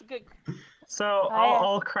bird. It's a good. So I-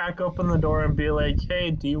 I'll crack open the door and be like,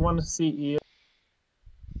 hey, do you want to see Eo?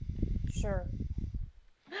 Sure.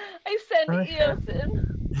 I send Okay. Eos in.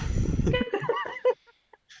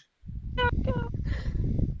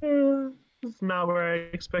 It's not where I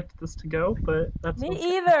expected this to go, but that's Me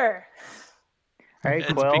okay. either. all right,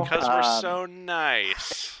 It's Quill. because we're so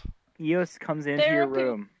nice. Eos comes into your Therapy.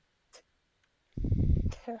 room.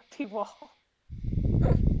 Therapy wall.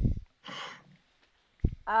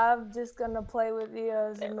 I'm just gonna play with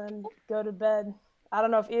Eos and then go to bed. I don't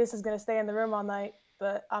know if Eos is gonna stay in the room all night,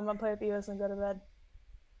 but I'm gonna play with Eos and go to bed.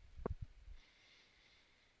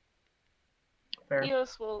 Fair.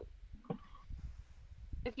 Eos will.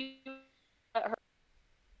 If you let her.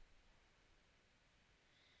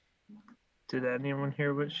 Did anyone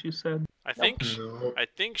hear what she said? I think No. I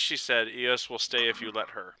think she said Eos will stay if you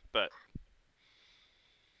let her, but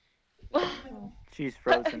She's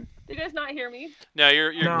frozen. Do you guys not hear me? no,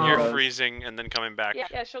 you're No. freezing and then coming back.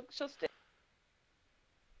 Yeah, she'll stay.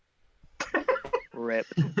 Rip.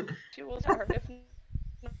 She will let her. If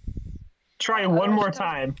Try one more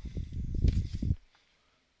time.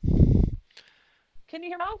 can you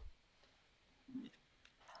hear now? You're Can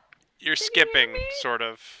you hear skipping, me? sort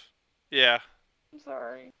of. Yeah, I'm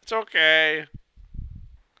sorry. it's okay.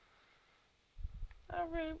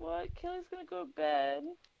 Alright, what? Kelly's gonna go to bed.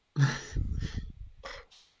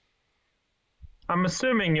 I'm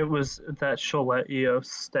assuming it was that she'll let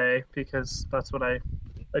Eos stay because that's what that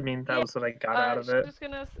was what I got out of it. She's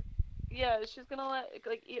gonna, she's gonna let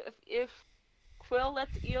if Quill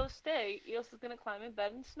lets Eos stay, Eos is gonna climb in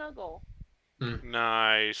bed and snuggle.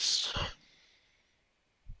 Nice.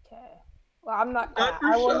 Okay. Well, I'm not. Not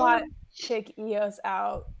I will Rashawn. not kick Eos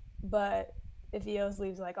out, but if Eos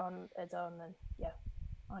leaves like on its own, then yeah,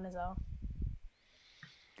 on his own.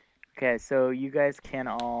 Okay, so you guys can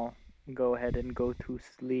all go ahead and go to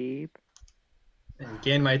sleep. And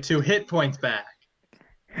gain my 2 hit points back.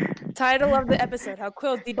 Title of the episode: How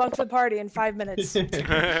Quill debunked the party in 5 minutes.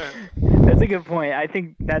 That's a good point. I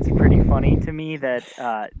think that's pretty funny to me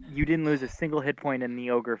that you didn't lose a single hit point in the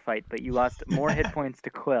ogre fight, but you lost more hit points to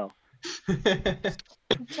Quill. He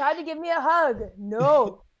tried to give me a hug.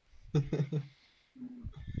 No.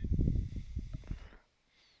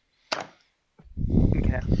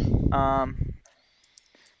 Okay.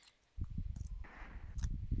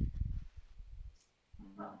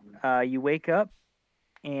 You wake up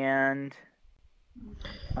and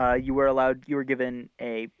you were given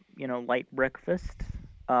a light breakfast,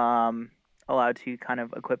 allowed to kind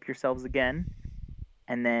of equip yourselves again,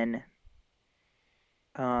 and then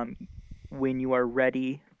when you are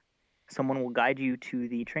ready, someone will guide you to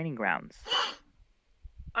the training grounds.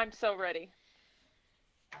 I'm so ready.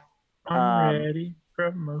 I'm ready for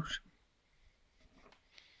emotion.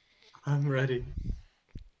 I'm ready.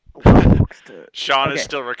 Sean is Okay.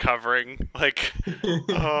 still recovering. Like,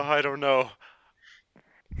 oh, I don't know.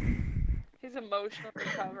 He's emotionally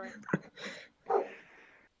recovering.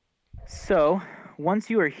 So, once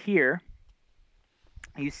you are here,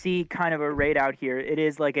 you see kind of a raid out here. It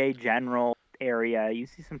is like a general area. You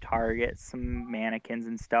see some targets, some mannequins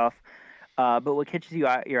and stuff. But what catches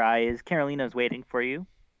your eye is Carolina's waiting for you.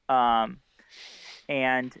 And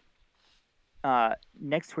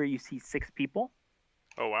next to her you see 6 people.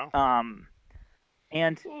 Oh wow.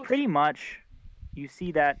 And Oof. pretty much you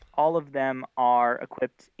see that all of them are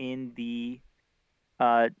equipped in the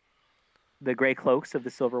the Gray Cloaks of the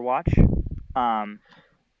Silver Watch.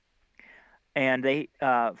 And they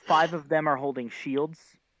 5 of them are holding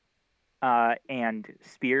shields and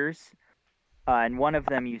spears. And one of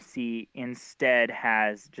them you see instead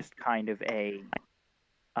has just kind of a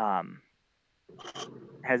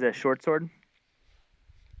has a short sword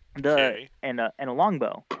and a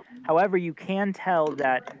longbow. However, you can tell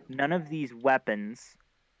that none of these weapons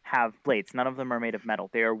have blades. None of them are made of metal.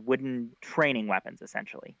 They are wooden training weapons,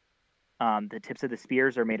 essentially. The tips of the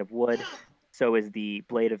spears are made of wood. So is the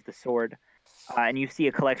blade of the sword. And you see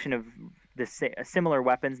a collection of similar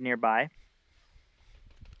weapons nearby.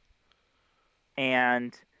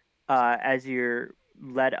 And as you're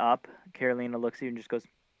led up, Carolina looks at you and just goes,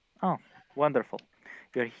 "Oh, wonderful.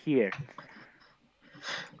 You're here.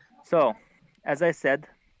 So, as I said,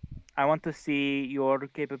 I want to see your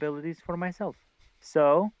capabilities for myself.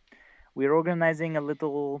 So, we're organizing a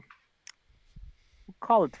little, we'll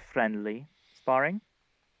call it friendly, sparring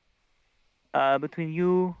between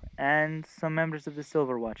you and some members of the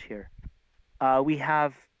Silver Watch here. We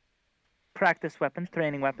have practice weapons,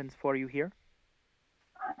 training weapons for you here.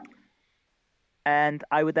 And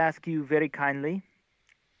I would ask you very kindly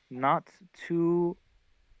not to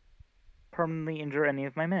permanently injure any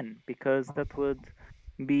of my men, because that would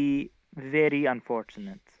be very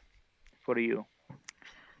unfortunate for you.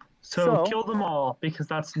 So kill them all, because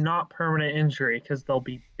that's not permanent injury, because they'll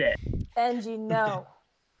be dead. Angie, no.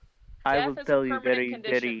 I will Death is a tell you permanent very,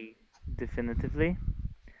 condition. very definitively.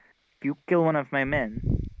 If you kill one of my men,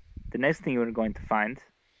 the next thing you are going to find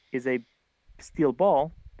is a steel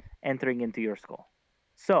ball entering into your skull.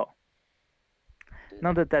 So,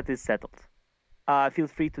 now that that is settled, feel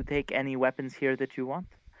free to take any weapons here that you want.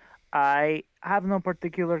 I have no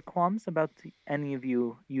particular qualms about any of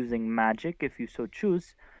you using magic, if you so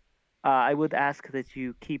choose. I would ask that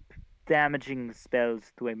you keep damaging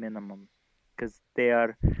spells to a minimum, because they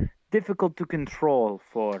are difficult to control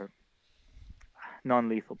for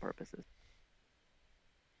non-lethal purposes.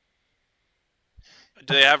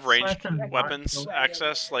 Do they have ranged Weapon- weapons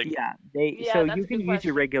access? Like, Yeah, Yeah, so that's you a can good use your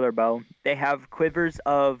question. regular bow. They have quivers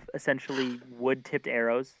of essentially wood-tipped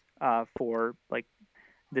arrows for like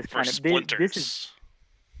this for kind of. splinters. This is,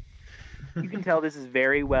 you can tell this is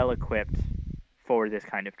very well equipped for this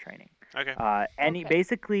kind of training. Okay. Okay.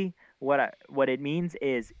 Basically what it means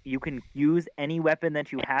is you can use any weapon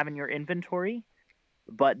that you have in your inventory,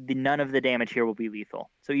 but none of the damage here will be lethal.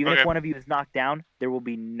 So even Okay. if one of you is knocked down, there will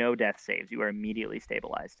be no death saves. You are immediately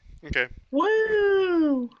stabilized. Okay.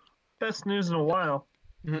 Woo! Best news in a while.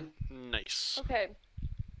 Nice. Okay.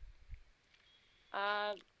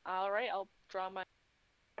 All right. I'll draw my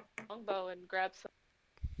longbow and grab some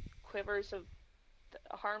quivers of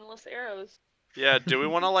harmless arrows. Yeah. Do we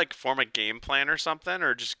want to like form a game plan or something,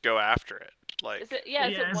 or just go after it? Like. Is it? Yeah.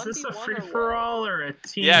 Is it Is this a 1v1 free or for what? all or a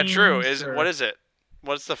team? Yeah. True. What is it?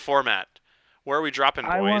 What's the format? Where are we dropping,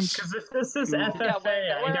 I want- boys? Because if this is Yeah, FFA,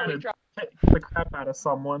 Yeah. I Where are we gotta dropping? kick the crap out of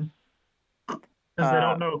someone. Because they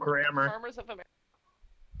don't know grammar. Farmers of America.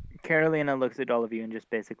 Carolina looks at all of you and just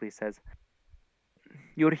basically says,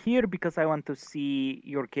 "You're here because I want to see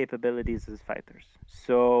your capabilities as fighters.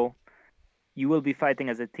 So you will be fighting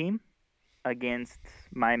as a team against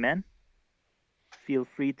my men. Feel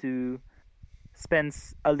free to spend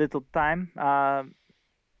a little time,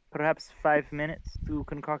 perhaps 5 minutes, to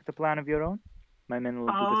concoct a plan of your own. My men will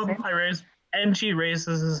do the same." NG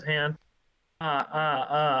raises his hand.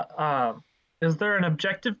 Is there an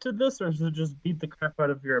objective to this, or is it just beat the crap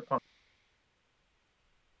out of your opponent?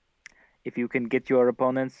 If you can get your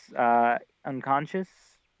opponents unconscious,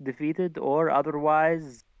 defeated, or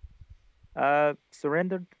otherwise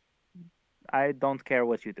surrendered, I don't care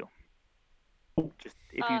what you do. Just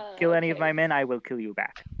if you kill any of my Okay. men, I will kill you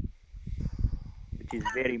back, which is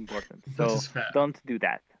very important. That So is fair. don't do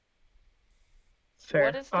that. Fair.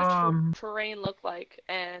 What does the terrain look like,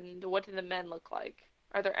 and what do the men look like?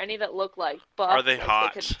 Are there any that look like buff? Are they like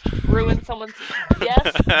hot? They could ruin someone's.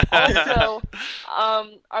 Yes. Also,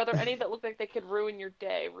 are there any that look like they could ruin your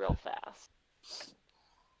day real fast?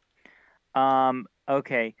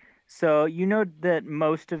 Okay. So you know that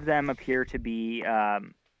most of them appear to be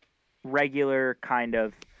regular kind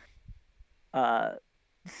of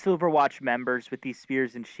Silverwatch members with these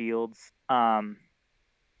spears and shields.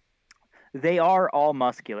 They are all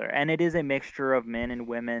muscular, and it is a mixture of men and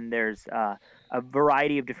women. There's a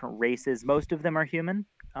variety of different races. Most of them are human.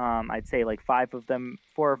 I'd say like 4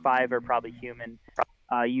 or 5 are probably human.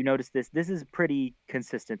 You notice this is pretty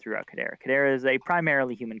consistent throughout Kadera. Kadera is a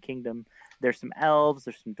primarily human kingdom. There's some elves,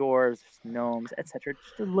 there's some dwarves, there's some gnomes, etc.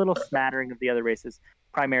 Just a little smattering of the other races,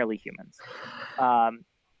 primarily humans.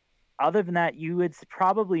 other than that, you would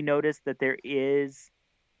probably notice that there is,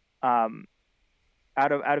 out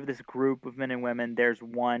of this group of men and women, there's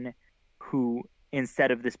one who,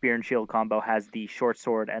 instead of the spear and shield combo, has the short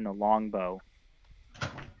sword and the longbow.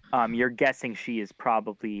 You're guessing she is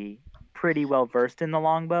probably pretty well versed in the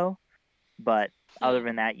longbow, but other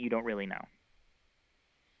than that, you don't really know.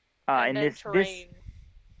 And this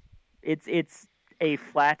it's a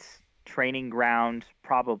flat training ground,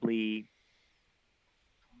 probably.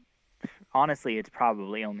 Honestly, it's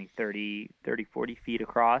probably only 30, 40 feet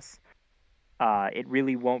across. It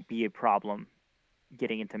really won't be a problem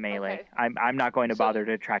getting into melee. Okay. I'm not going to bother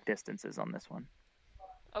to track distances on this one.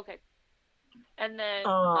 Okay. And then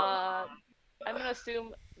I'm gonna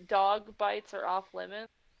assume dog bites are off limits.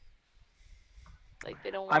 Like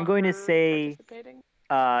they don't want I'm going to her say participating?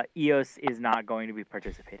 Eos is not going to be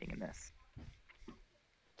participating in this.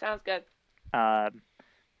 Sounds good.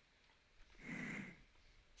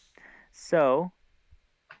 So,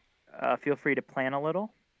 feel free to plan a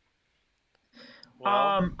little.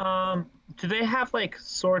 Well, Do they have like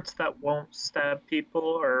swords that won't stab people,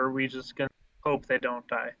 or are we just gonna hope they don't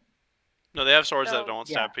die? no, they have swords No. that don't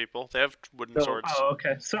Yeah. stab people. They have wooden So- swords. Oh,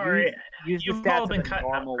 okay. Sorry. Use the You've all stats been of a cut out,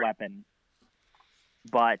 normal right? weapon,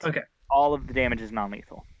 but Okay. all of the damage is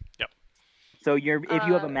non-lethal. Yep. So if you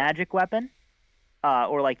have a Uh, magic weapon,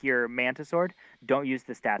 or like your manta sword, don't use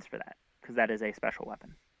the stats for that because that is a special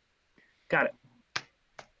weapon. Got it.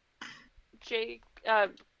 Jake,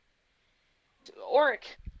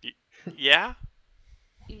 Oric, Yeah.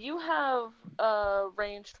 you have a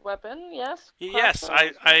ranged weapon, yes? Yes,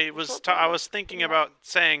 Crossbow, I was short I bow? was thinking Yeah. about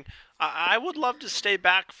saying I would love to stay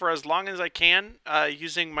back for as long as I can,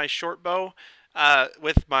 using my short bow,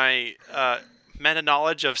 with my meta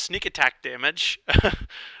knowledge of sneak attack damage,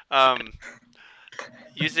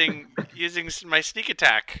 using my sneak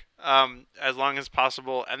attack as long as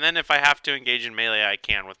possible, and then if I have to engage in melee, I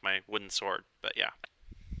can with my wooden sword. But yeah,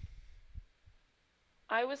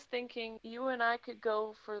 I was thinking you and I could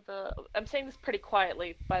go for the. I'm saying this pretty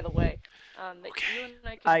quietly, by the way. That Okay. you and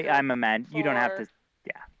I could go I'm a man. You don't have to. for-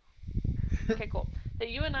 Okay, cool. That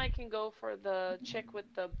you and I can go for the chick with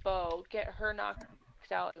the bow, get her knocked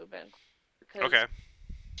out, moving. Because okay,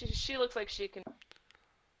 She looks like she can.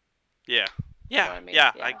 yeah, you know yeah, what I mean?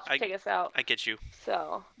 yeah. Take us out. I get you.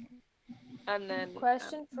 So, and then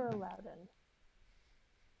Question for Loudon.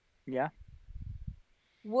 Yeah.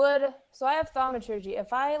 So I have thaumaturgy.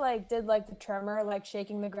 If I like did like the tremor, like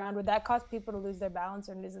shaking the ground, would that cause people to lose their balance,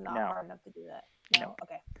 or is it not No. hard enough to do that? No.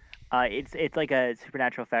 Okay. It's like a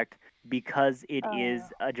supernatural effect because it is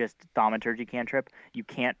just thaumaturgy cantrip. You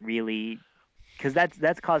can't really, because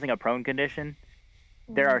that's causing a prone condition.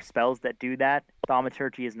 There are spells that do that.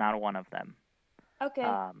 Thaumaturgy is not one of them. Okay.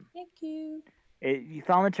 Thank you.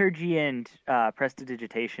 Thaumaturgy and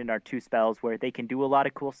Prestidigitation are two spells where they can do a lot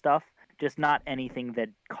of cool stuff, just not anything that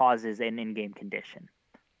causes an in-game condition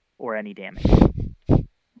or any damage.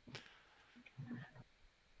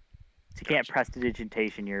 So you can't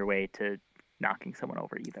Prestidigitation your way to knocking someone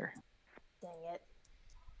over either. Dang it.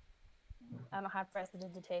 I don't have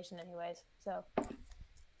prestidigitation anyways, so.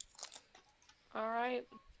 All right.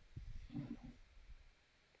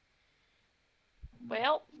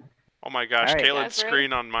 Well, Oh my gosh, All right. Caitlin's Guys, ready?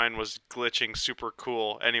 screen on mine was glitching super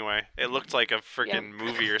cool. Anyway, it looked like a freaking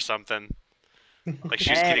movie or something. Like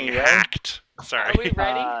she's getting Anyway. hacked. Sorry. are we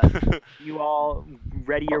ready? You all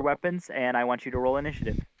ready your weapons, and I want you to roll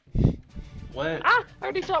initiative. What? I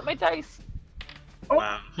already shot my dice.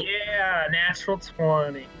 Wow. Yeah, natural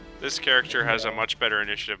 20. This character has a much better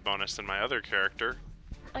initiative bonus than my other character.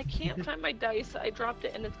 I can't find my dice. I dropped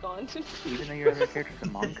it and it's gone. Even though your other character's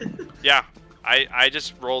a monk. Yeah, I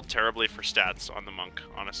just rolled terribly for stats on the monk,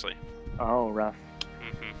 honestly. Oh, rough.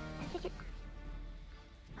 Hmm.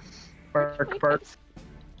 Bark, bark.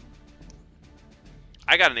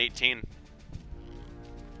 I got an 18.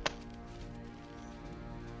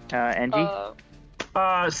 NG?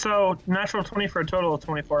 So natural 20 for a total of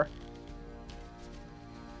 24.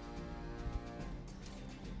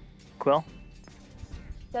 Quill?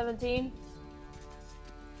 17.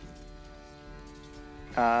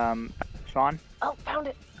 Sean? Oh, found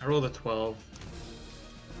it. I rolled a 12.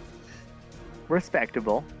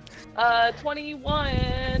 Respectable.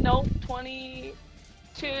 21. Nope, 22.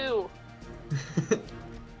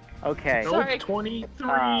 Okay. Nope, Sorry.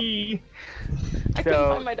 23. I couldn't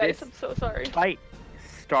So find my dice. this- I'm so sorry. Fight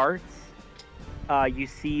starts. You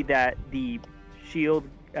see that the shield,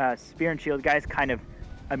 spear and shield guys kind of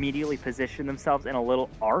immediately position themselves in a little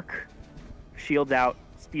arc, shields out,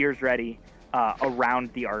 spears ready,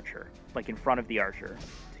 around the archer, like in front of the archer,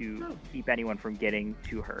 to keep anyone from getting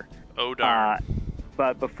to her. Oh darn.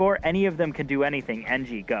 But before any of them can do anything,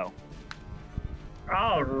 NG, go.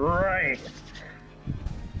 All right.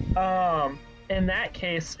 In that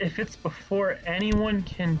case, if it's before anyone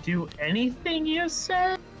can do anything, you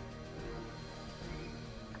said?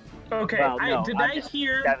 Okay, Well, no, I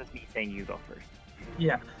hear... That was me saying you go first.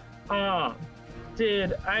 Yeah.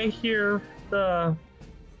 Did I hear the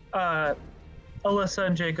Alyssa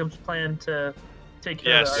and Jacob's plan to take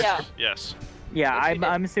care of the Yes. archer? Yes. Yeah, Yes, we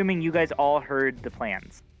I'm assuming you guys all heard the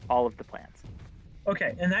plans. All of the plans.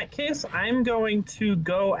 Okay, in that case, I'm going to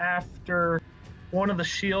go after one of the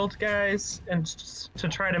shield guys and to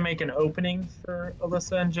try to make an opening for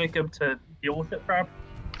Alyssa and Jacob to deal with it properly,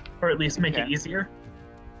 or at least make it Okay. easier.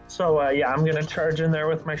 So yeah, I'm gonna charge in there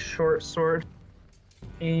with my short sword,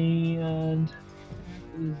 and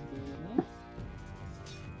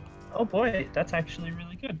oh boy, that's actually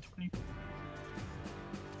really good.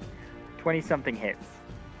 20 something hits.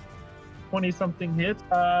 20 something hits.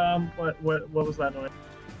 What was that noise?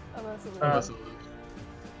 Alyssa.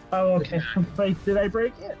 Oh, okay. Wait, did I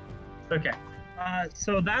break it? Okay.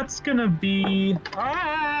 So that's gonna be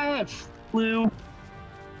flew.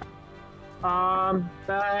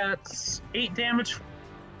 That's 8 damage.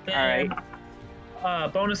 Alright.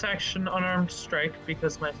 Bonus action unarmed strike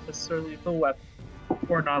because my fists are lethal weapon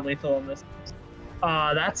or non-lethal in this case.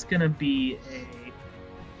 That's gonna be a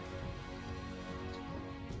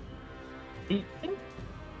 18.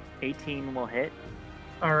 18 will hit.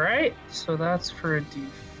 All right, so that's for a D.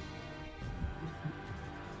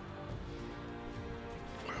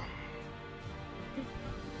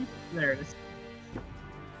 There it is.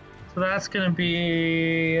 So that's going to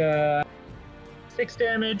be 6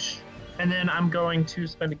 damage, and then I'm going to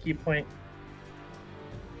spend a key point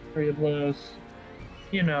for your blows.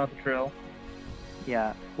 You know the drill.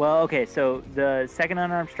 Yeah. Well, okay, so the second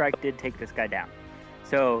unarmed strike did take this guy down.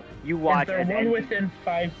 So you watch Is there as one NG within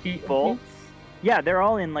 5 feet of me? bolts. Yeah, they're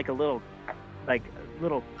all in like a little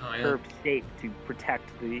Oh, yeah. curved shape to protect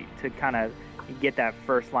to kind of get that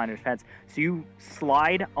first line of defense. So you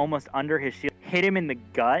slide almost under his shield, hit him in the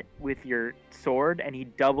gut with your sword, and he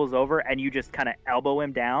doubles over, and you just kind of elbow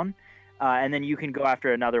him down, and then you can go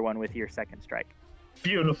after another one with your second strike.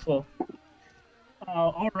 Beautiful.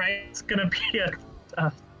 All right, it's gonna be a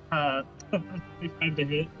 25 to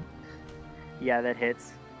hit Yeah, that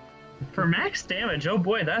hits. for max damage. Oh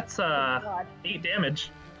boy, that's God. 8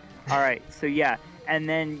 damage. All right, so yeah, and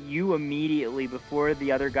then you immediately, before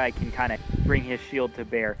the other guy can kind of bring his shield to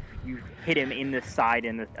bear, you hit him in the side,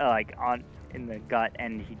 in the in the gut,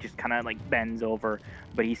 and he just kind of like bends over,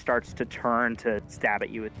 but he starts to turn to stab at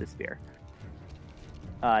you with the spear.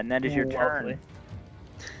 And that is your Lovely. turn.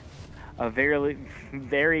 A very,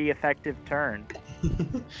 very effective turn.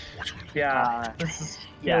 Yeah, this is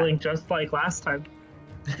yeah. feeling just like last time.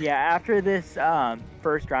 Yeah, after this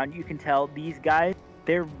first round, you can tell these guys,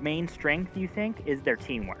 their main strength, you think, is their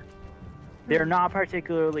teamwork. They're not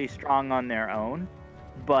particularly strong on their own,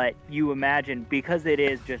 but you imagine, because it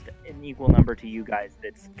is just an equal number to you guys,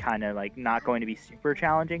 that's kind of like not going to be super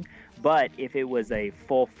challenging. But if it was a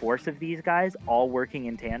full force of these guys all working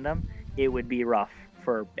in tandem, it would be rough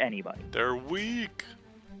for anybody. They're weak.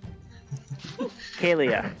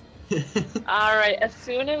 Kalia. All right. As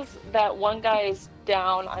soon as that one guy is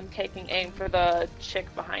down, I'm taking aim for the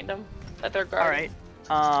chick behind him that they're guarding.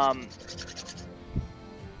 All right.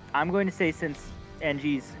 I'm going to say, since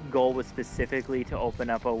NG's goal was specifically to open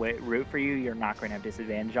up a route for you, you're not going to have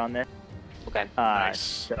disadvantage on this. Okay. Nice.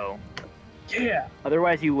 So, Yeah.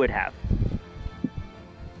 otherwise you would have.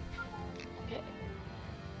 Okay.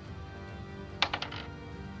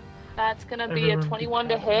 That's gonna be a 21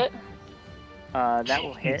 to hit. That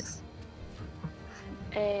will hit.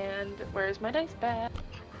 And where's my dice bag?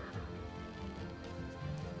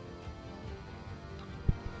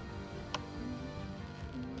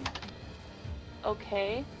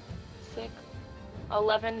 Okay.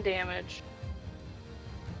 11 damage.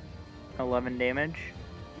 11 damage.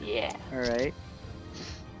 Yeah. All right.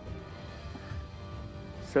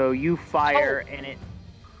 So you fire, and it.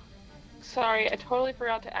 Sorry, I totally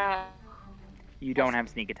forgot to add. You don't have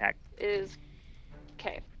sneak attack. Is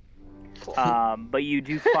okay. Cool. But you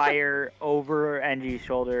do fire over NG's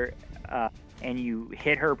shoulder, and you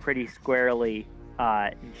hit her pretty squarely.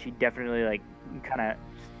 And she definitely like kind of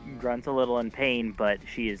grunts a little in pain, but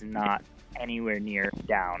she is not anywhere near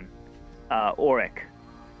down. Auric.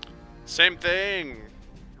 Same thing,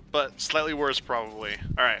 but slightly worse probably.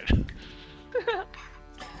 All right.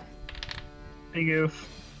 Big oof.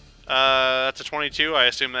 That's a 22. I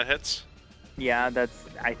assume that hits. Yeah, that's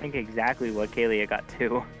I think exactly what Kalia got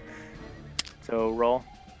too. So roll.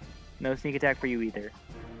 No sneak attack for you either.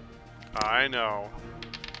 I know.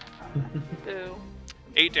 Boo.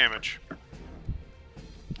 8 damage.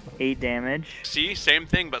 8 damage. See, same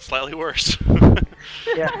thing, but slightly worse.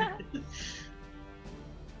 Yeah.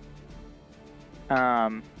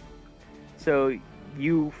 So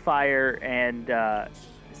you fire and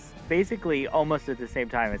basically almost at the same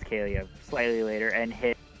time as Kalia, slightly later, and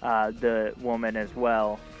hit the woman as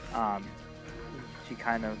well. She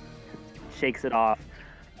kind of shakes it off,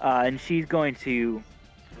 and she's going to.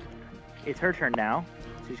 It's her turn now.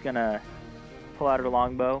 She's gonna pull out her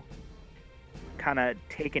longbow, kind of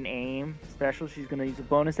take an aim special. She's gonna use a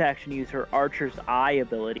bonus action, use her Archer's Eye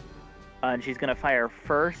ability, and she's gonna fire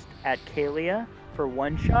first at Kalia for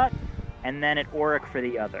one shot, and then at Auric for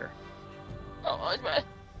the other. Oh,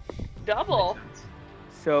 double.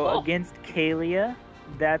 So Oh. against Kalia,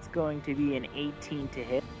 that's going to be an 18 to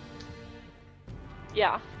hit,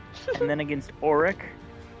 Yeah. and then against Auric,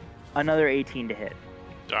 another 18 to hit.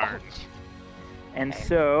 Darn. And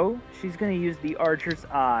so she's going to use the Archer's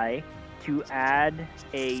Eye to add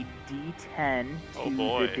a D10 Oh, to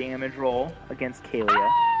boy. the damage roll against Kalia.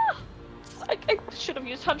 Ah! I should have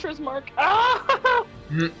used Hunter's Mark. Ah!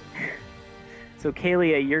 So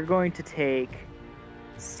Kalia, you're going to take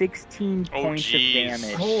 16 Oh, points of jeez.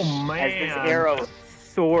 damage Oh man. as this arrow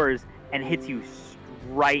soars and hits you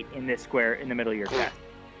right in this square in the middle of your chest.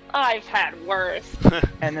 I've had worse.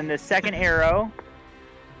 And then the second arrow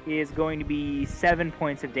is going to be 7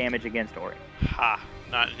 points of damage against Ori. Ha.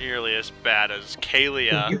 Not nearly as bad as You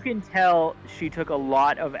Kalia. can tell she took a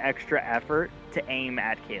lot of extra effort to aim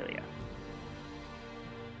at Kalia.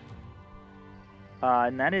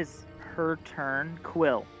 And that is her turn.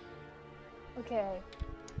 Quill. Okay.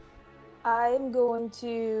 I'm going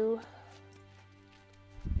to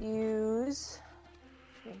use.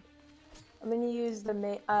 I'm going to use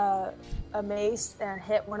a mace and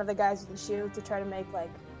hit one of the guys with the shield to try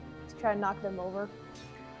to knock them over.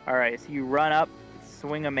 All right, so you run up,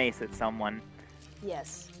 swing a mace at someone.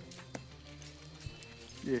 Yes.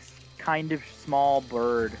 This kind of small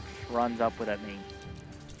bird runs up with a mace.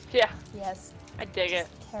 Yeah, Yes. I dig it.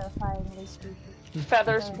 Terrifyingly stupid.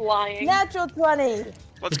 Feathers flying. Natural 20.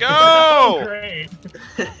 Let's Oh, go! great.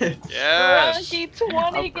 Yes! Grungy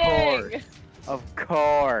 20 Of gang. course. Of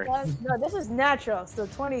course. No, this is natural. So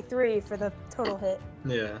 23 for the total hit.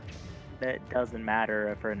 Yeah. That doesn't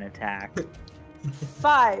matter for an attack.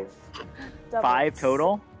 5. Double. 5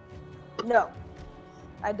 total? No.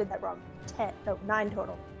 I did that wrong. 9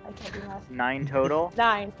 total. I can't do math. 9 total?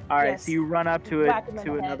 9. All right, yes. so you run up to Whack him in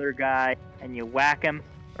to the head. another guy and you whack him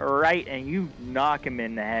right, and you knock him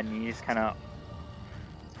in the head, and you just kind of.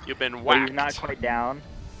 You've been Well, whacked. he's not quite down.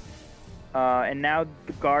 And now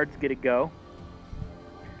the guards get to go.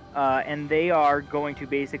 And they are going to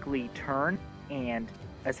basically turn and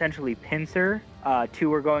essentially pincer.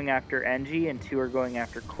 2 are going after Engie, and 2 are going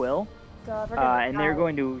after Quill. God, we're gonna And they're die.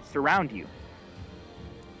 going to surround you.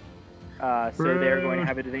 So they're going to Rude.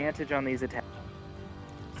 have advantage on these attacks.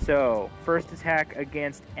 So, first attack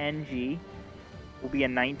against Engie will be a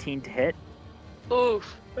 19 to hit.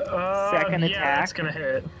 Oof. Second Yeah, attack. that's gonna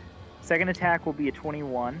hit. Second attack will be a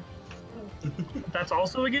 21. That's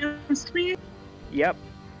also against me. Yep.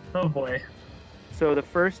 Oh boy. So the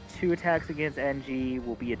first 2 attacks against Engie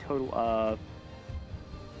will be a total of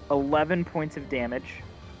 11 points of damage.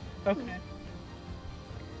 Okay.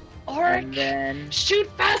 Auric, And then shoot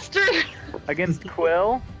faster. against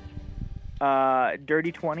Quill,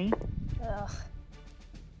 dirty 20, Ugh.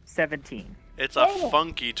 17. It's a Dang it.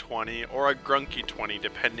 funky 20 or a grunky 20,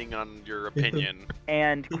 depending on your opinion.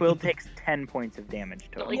 And Quill takes 10 points of damage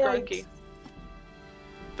total. Only grunky.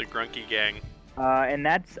 The grunky gang. And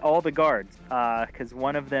that's all the guards, because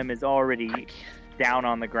one of them is already down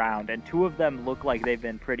on the ground, and 2 of them look like they've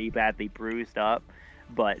been pretty badly bruised up,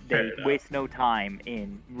 but they Fair enough. waste no time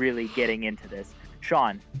in really getting into this.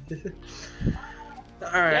 Sean, All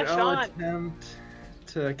right, Yeah, I'll Sean. attempt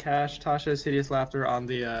to cash Tasha's hideous laughter on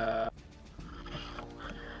the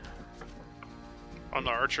On the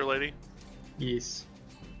archer lady? geese.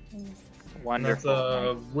 Jeez. That's wonderful.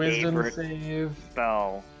 a wisdom favorite. save.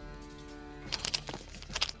 Spell.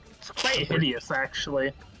 It's quite hideous,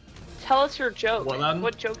 actually. Tell us your joke. Well done.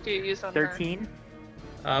 What joke do you use on her? 13.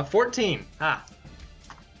 14. Ah,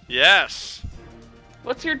 Yes!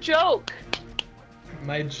 What's your joke?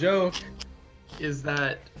 my joke is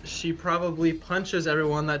that she probably punches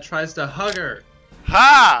everyone that tries to hug her.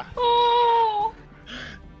 Ha! Oh.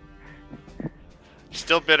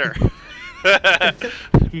 Still bitter.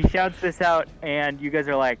 He shouts this out, and you guys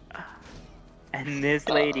are like, "Ah." And this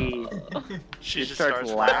lady She just just starts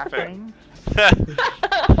starts laughing.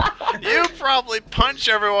 You probably punch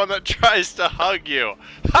everyone that tries to hug you.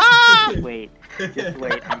 Ha! Wait, Just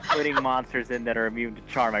wait, I'm putting monsters in that are immune to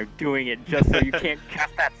charm. I'm doing it just so you can't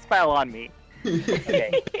cast that spell on me.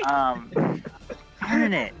 Okay.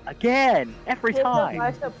 Darn it! Again! Every time!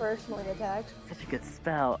 I feel personally attacked. Such a good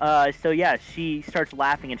spell. So yeah, she starts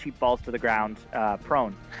laughing and she falls to the ground,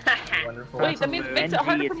 prone. Wonderful. Wait, that means it makes it NG,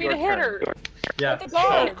 harder for it's me to your hit her. Yeah. Take a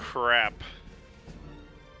Oh guard. crap.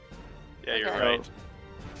 Yeah, you're Okay. right.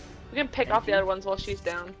 We can pick off the other ones while she's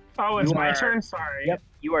down. Oh, it's You my are- turn. Sorry. Yep.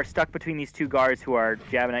 You are stuck between these two guards who are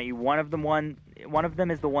jabbing at you. One of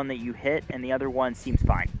them is the one that you hit, and the other one seems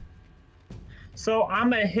fine. So I'm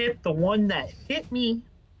gonna hit the one that hit me,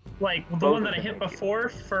 like the Both one of that I them hit hit you. before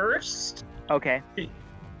first, Okay.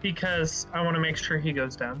 because I want to make sure he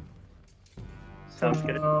goes down. Sounds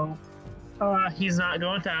good. So, he's not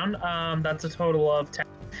going down. That's a total of 10.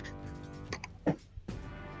 I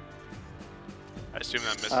assume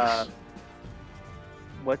that misses.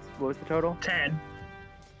 What was the total? 10.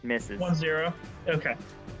 Misses. 1-0. Okay.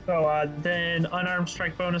 So then unarmed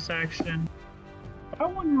strike bonus action.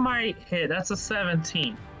 That one might hit. That's a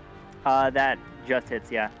 17. That just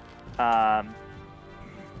hits, yeah.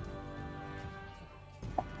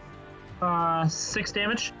 6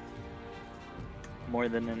 damage. More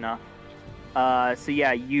than enough. So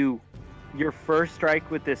yeah, your first strike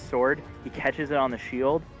with this sword, he catches it on the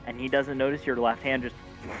shield, and he doesn't notice your left hand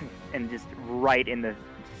just right in the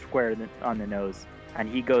square on the nose, and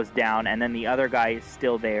he goes down, and then the other guy is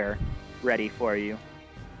still there, ready for you.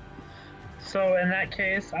 So in that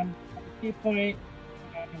case, I'm key point,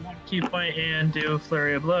 one key point, and do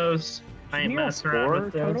flurry of blows. I ain't Shouldn't you have messing around 4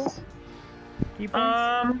 with total? this. Key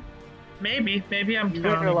points? Maybe I'm You counting.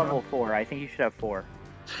 guys are level 4. I think you should have 4.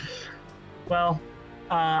 Well,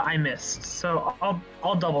 I missed, so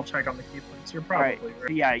I'll double check on the key points. You're probably Alright, right.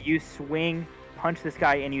 so yeah, you swing, punch this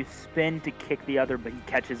guy, and you spin to kick the other, but he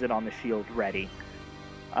catches it on the shield, ready.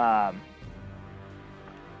 Kalia.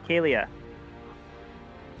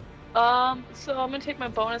 So I'm gonna take my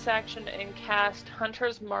bonus action and cast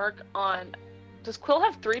Hunter's Mark on. Does Quill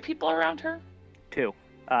have 3 people around her? 2.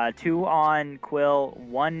 2 on Quill,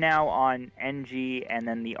 1 now on NG, and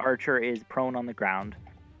then the archer is prone on the ground.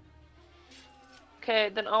 Okay,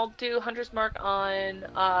 then I'll do Hunter's Mark on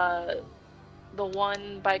the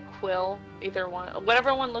one by Quill. Either one,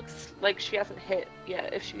 whatever one looks like she hasn't hit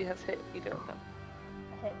yet. If she has hit either of them.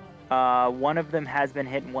 Hit me. One of them has been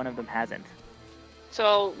hit and one of them hasn't.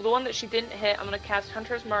 So the one that she didn't hit, I'm gonna cast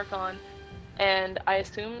Hunter's Mark on, and I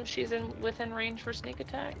assume she's within range for sneak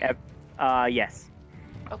attack. Yes.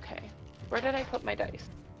 Okay, where did I put my dice?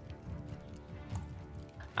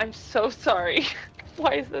 I'm so sorry.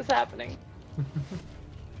 Why is this happening?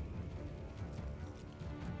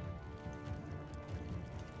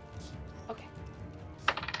 Okay.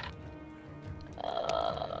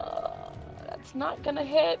 That's not gonna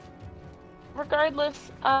hit.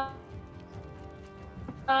 Regardless, I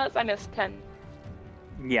missed 10.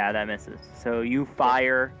 Yeah, that misses. So you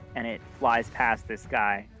fire, and it flies past this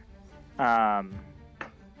guy.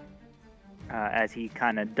 As he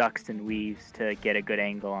kind of ducks and weaves to get a good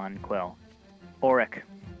angle on Quill. Auric.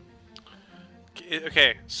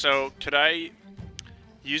 Okay, so could I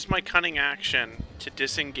use my cunning action to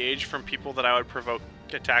disengage from people that I would provoke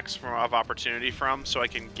attacks of opportunity from, so I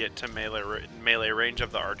can get to melee range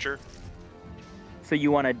of the archer? So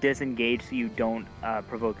you want to disengage so you don't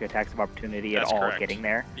provoke attacks of opportunity That's at all correct. getting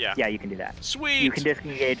there? Yeah. Yeah, you can do that. Sweet. You can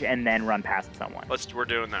disengage and then run past someone. We're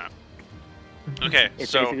doing that. Okay,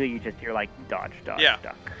 It's so basically you're like dodge, Yeah.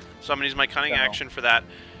 duck. so I'm gonna use my cunning So- action for that,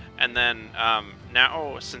 and then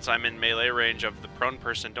now since I'm in melee range of the prone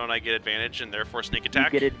person, don't I get advantage and therefore sneak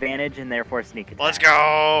attack? You get advantage and therefore sneak attack. Let's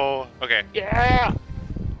go. Okay. Yeah.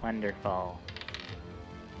 Wonderful.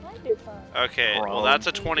 I do fine. Okay. Well, Prone. that's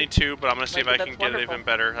a 22, but I'm gonna see if I That's can get it wonderful. even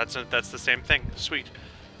better. That's the same thing. Sweet.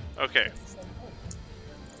 Okay. It's the same thing.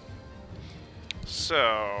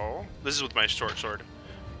 So this is with my short sword.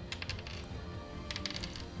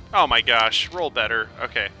 Oh my gosh, roll better.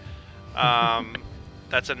 Okay.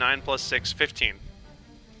 That's a 9 plus 6, 15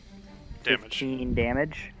 damage. 15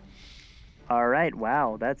 damage. All right.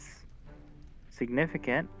 Wow, that's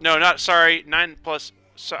significant. No, not sorry. 9 plus.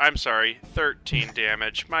 So, I'm sorry. 13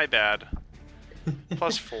 damage. My bad.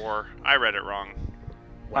 Plus 4. I read it wrong.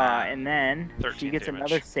 And then 13 she gets damage.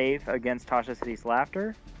 another save against Tasha City's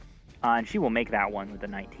Laughter, and she will make that one with a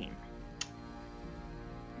 19.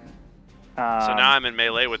 So now I'm in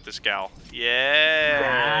melee with this gal.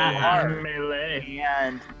 Yeah. Melee.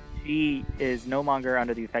 And she is no longer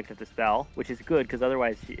under the effect of the spell, which is good because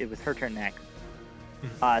otherwise it was her turn next.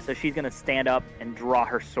 So she's gonna stand up and draw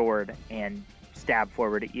her sword and stab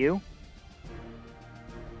forward at you.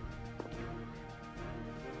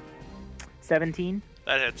 17.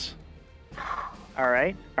 That hits. All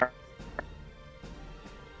right. And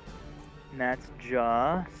that's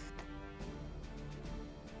just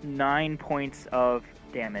 9 points of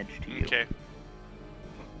damage to you. Okay.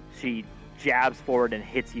 She jabs forward and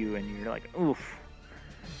hits you, and you're like, oof.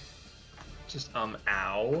 Just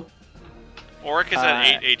ow. Oric is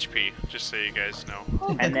at 8 HP, just so you guys know. Oh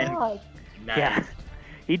my And then- god. Nice. Yeah.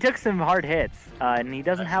 He took some hard hits, and he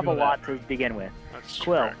doesn't I have a feel that. lot to begin with. That's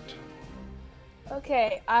Quill. correct.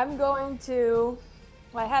 Okay, I'm going to.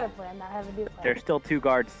 Well, I had a plan. Now I have a new plan. There's still 2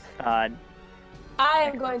 guards. I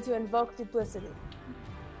am going to invoke duplicity,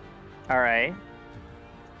 All right.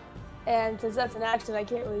 and since that's an action, I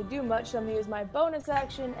can't really do much. So I'm gonna use my bonus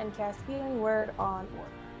action and cast Healing Word on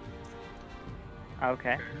Orc.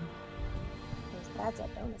 Okay. Because that's a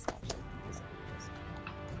bonus action.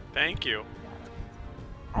 Thank you.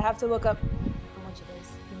 I have to look up how much it is.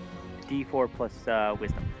 Give me a moment. D4 plus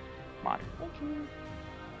wisdom mod. Thank you.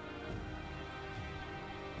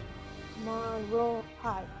 Come on, roll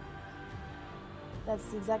high. That's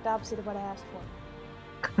the exact opposite of what I asked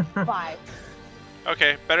for. 5.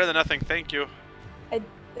 Okay, better than nothing. Thank you.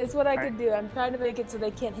 It's what I Alright. could do. I'm trying to make it so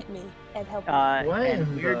they can't hit me and help me. What And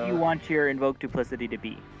in where do you the- want your invoke duplicity to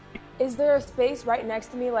be? Is there a space right next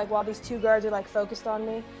to me, like while these 2 guards are like focused on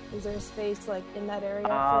me? Is there a space like in that area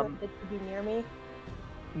for it to be near me?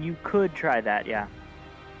 You could try that, yeah.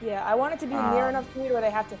 Yeah, I want it to be near Um, enough to me where they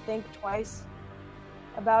have to think twice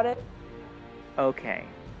about it. Okay.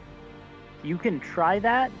 You can try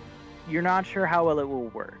that. You're not sure how well it will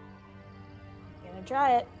work. Gonna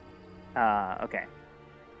try it. Okay.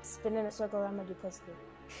 Spin in a circle around my duplicity.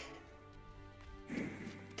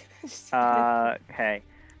 Okay.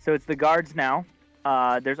 So it's the guards now.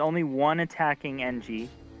 There's only one attacking NG,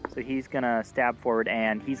 so he's gonna stab forward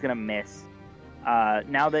and he's gonna miss.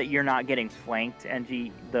 Now that you're not getting flanked,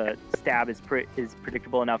 NG, the stab is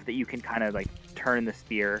predictable enough that you can kind of like turn the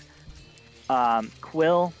spear.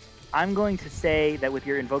 Quill, I'm going to say that with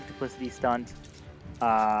your invoke duplicity stunt,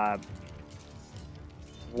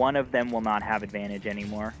 one of them will not have advantage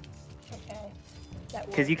anymore. Okay. That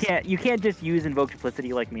Because you works. can't just use invoke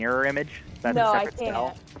duplicity like mirror image. That's No, a I separate can't.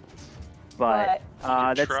 spell. But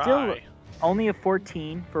that's Try. still only a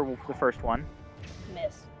 14 for the first one.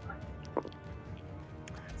 Miss.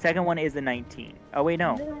 Second one is a 19. Oh wait,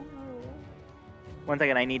 no. 1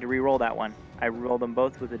 second, I need to re-roll that one. I rolled them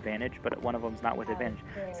both with advantage, but one of them's not with advantage.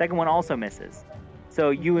 Second one also misses.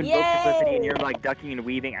 So you invoke duplicity and you're like ducking and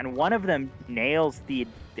weaving, and one of them nails the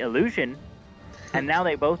illusion, and now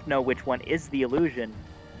they both know which one is the illusion,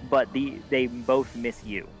 but they both miss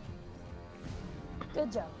you.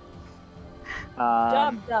 Good job. Um,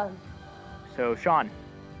 Job done. so Sean,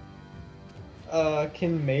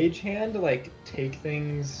 Can Mage Hand like take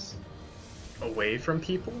things away from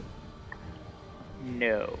people?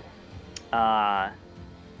 no. No,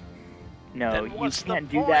 Then you what's the can't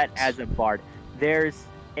do that point? as a bard. There's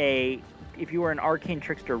if you were an arcane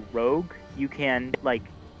trickster rogue, you can like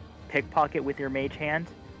pickpocket with your mage hand.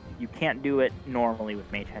 You can't do it normally with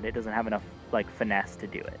mage hand. It doesn't have enough like finesse to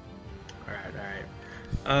do it.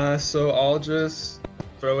 Alright. So I'll just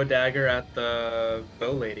throw a dagger at the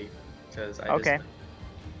bow lady. Because I Okay.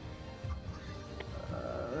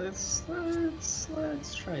 just...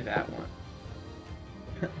 let's try that one.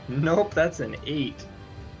 Nope, that's an 8.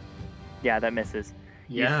 Yeah, that misses.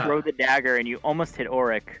 Yeah. You throw the dagger and you almost hit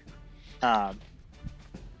Auric.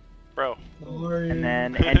 Bro. And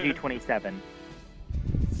then NG27.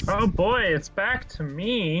 Oh boy, it's back to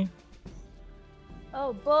me.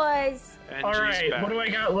 Oh, boys. NG's All right, back. what do I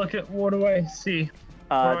got? What do I see? What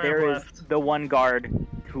do I have There is left? the one guard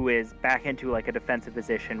who is back into like a defensive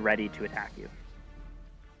position, ready to attack you.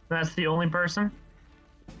 That's the only person?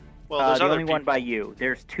 Well, there's the other only one people. by you.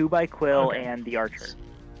 There's 2 by Quill Okay. and the archer.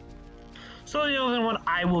 So the only one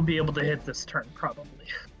I will be able to hit this turn, probably.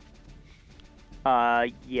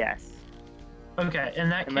 Yes. Okay, in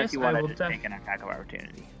that Unless case, you I wanted will to take an attack of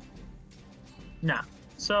opportunity. Nah.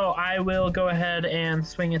 So I will go ahead and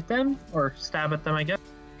swing at them, or stab at them, I guess.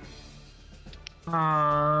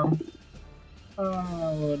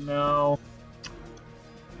 Oh no.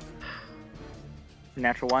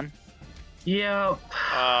 Natural 1. Yep.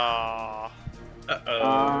 Ah.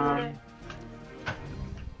 Uh-oh.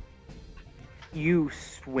 You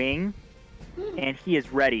swing, and he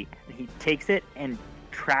is ready. He takes it and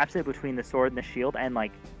traps it between the sword and the shield, and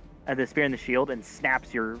like the spear and the shield, and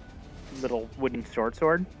snaps your little wooden sword.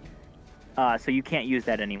 So you can't use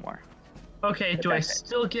that anymore. Okay, do I That's it.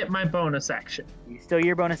 still get my bonus action? You still get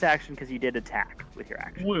your bonus action because you did attack with your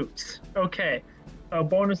action. Woot. Okay. A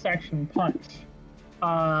bonus action punch.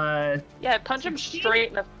 Yeah, punch him straight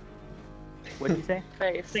in the What'd you say?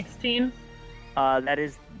 Face. 16. That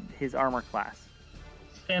is his armor class.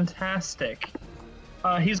 Fantastic.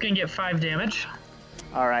 He's gonna get 5 damage.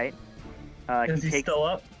 All right. Is he still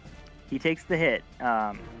up? He takes the hit.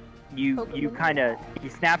 You kind of he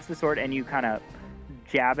snaps the sword and you kind of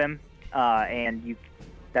jab him, and he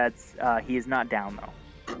is not down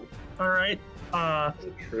though. All right.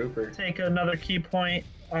 Trooper. Take another key point.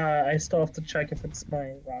 I still have to check if it's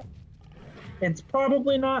my rock. It's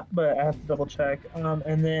probably not, but I have to double check.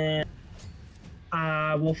 And then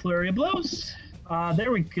we'll flurry of blows.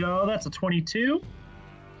 There we go. That's a 22.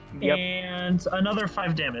 Yep. And another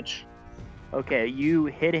 5 damage. Okay, you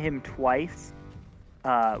hit him twice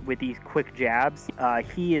with these quick jabs.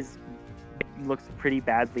 He looks pretty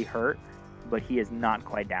badly hurt, but he is not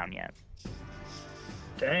quite down yet.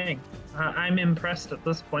 Dang. I'm impressed at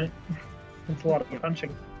this point. It's a lot of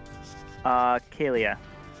punching. Kalia.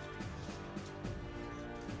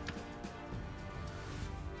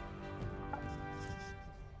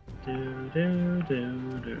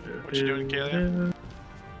 What you doing, Kalia?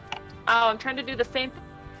 Oh, I'm trying to do the same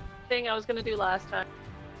thing I was gonna do last time.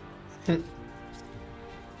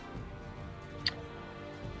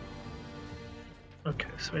 Okay,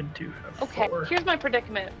 so I do have Okay, 4. here's my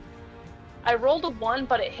predicament. I rolled a 1,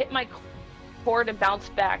 but it hit my cord and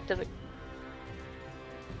bounced back. Does it?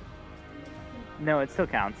 No, it still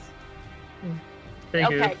counts. Thank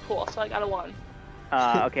you. Okay, cool. So I got a 1.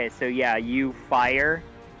 Okay, so yeah, you fire,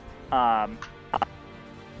 and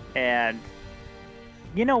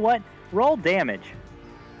you know what? Roll damage.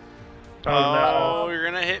 Oh, you're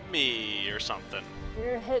gonna hit me or something.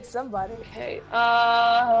 You're gonna hit somebody. Okay.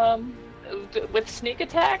 With sneak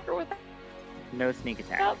attack or with? No sneak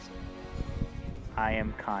attack. I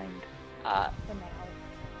am kind For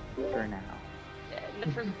now. for now. Yeah,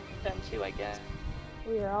 for them too, I guess.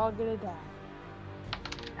 We are all gonna die.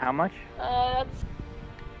 How much? That's.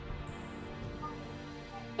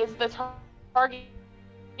 Is the target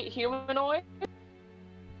humanoid?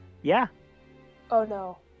 Yeah, Oh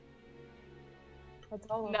no. That's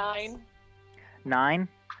all of us. 9. 9.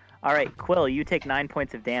 All right, Quill, you take 9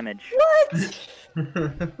 points of damage. What?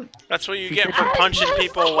 That's what you get for punching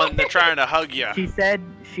people when they're trying to hug you. She said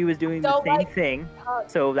she was doing the Don't same like- thing,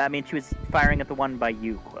 so that means she was firing at the one by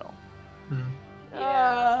you, Quill.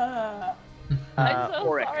 Uh, I'm so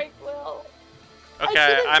Auric. sorry, Quill.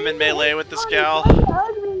 Okay, I'm in melee with this gal.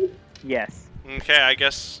 Yes. Okay, I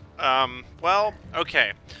guess. Well,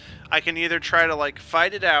 okay. I can either try to like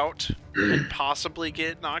fight it out and possibly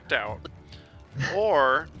get knocked out,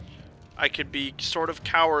 or I could be sort of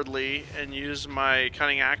cowardly and use my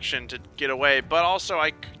cunning action to get away. But also,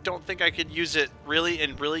 I don't think I could use it really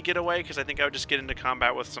get away because I think I would just get into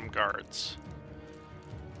combat with some guards.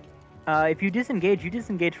 If you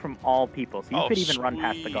disengage from all people, so you Oh, could even run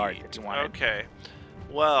past the guards if sweet. you wanted. Okay.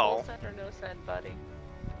 Full Well, send or no send, buddy?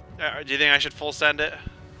 do you think I should full send it?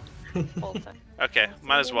 Full send. Okay,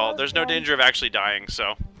 might as well. There's no danger of actually dying,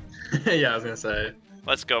 so Yeah, I was gonna say.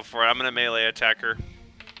 let's go for it. I'm gonna melee attack her.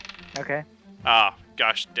 Okay. Ah,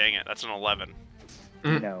 gosh, dang it. That's an 11.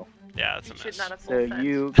 No. Yeah, that's You a should miss. not have full So send.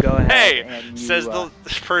 you go ahead Hey, and you, says the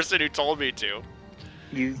person who told me to.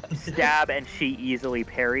 you stab and she easily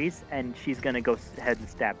parries, and she's gonna go ahead and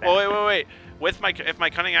stab back. Oh, wait. If my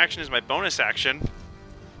cunning action is my bonus action,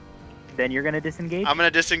 Then you're gonna disengage. I'm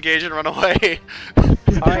gonna disengage and run away. All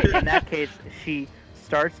right. In that case, she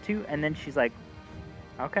starts to, and then she's like,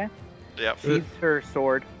 okay. Yep. Sheaves her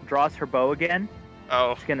sword, draws her bow again.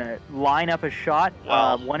 Oh, She's gonna line up a shot.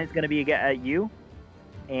 Wow. One is gonna be at you,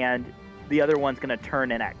 and the other one's gonna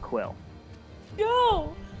turn in at Quill.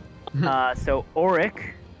 Go! So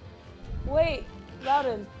Auric, Wait,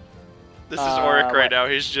 Loudon, this is Auric right what? now.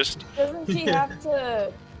 He's just. doesn't she have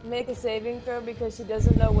to make a saving throw because she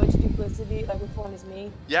doesn't know which duplicity, like which one is me?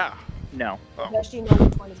 Yeah. no. Oh. Does she know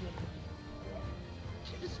which one is me?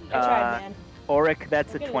 She just I tried, man. Auric,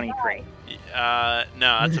 that's a I'm gonna 23. No,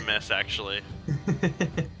 that's a miss actually.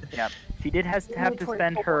 She did have to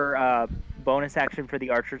spend her bonus action for the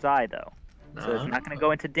Archer's Eye, though. So it's not going to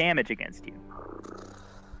go into damage against you.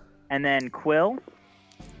 And then Quill,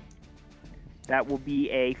 that will be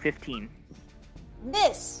a 15.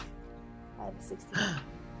 Miss! I have a 16.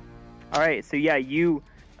 All right, so yeah, you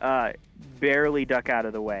barely duck out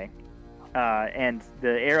of the way. And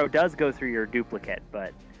the arrow does go through your duplicate,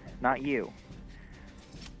 but not you.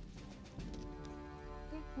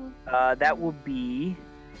 That will be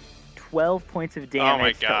 12 points of damage. Oh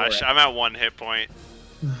my to gosh, Auric. I'm at 1 hit point.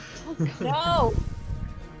 No!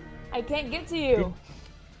 I can't get to you.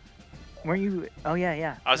 Were you? Oh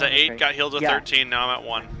yeah. I was No, at that's 8, right. got healed to Yeah. 13. Now I'm at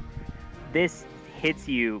 1. This hits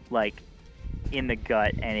you like in the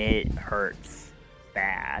gut, and it hurts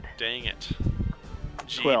bad. Dang it.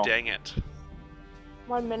 Gee, Quill. dang it.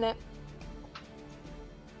 1 minute.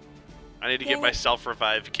 I need to get my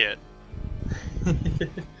self-revive kit.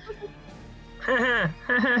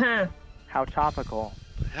 How topical.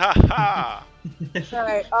 Ha ha!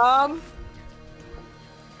 Alright, I'm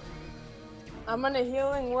gonna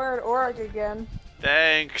healing word Auric again.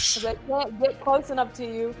 Thanks. Because I can't get close enough to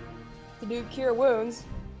you to do cure wounds.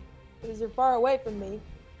 Because you're far away from me.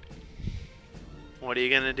 What are you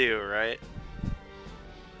gonna do, right?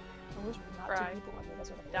 I wish not Cry. two people on me,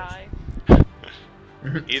 that's what I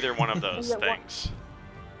Die. Either one of those Is it one- things.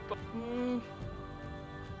 wish.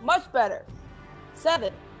 Much better.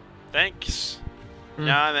 7. Thanks. Mm.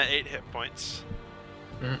 Now I'm at 8 hit points.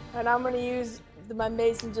 And I'm gonna use my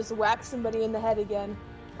mace and just whack somebody in the head again.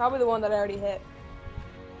 Probably the one that I already hit.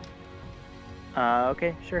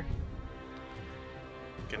 Okay, sure.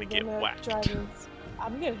 Gonna I'm get gonna whacked. try this.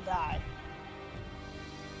 I'm gonna die.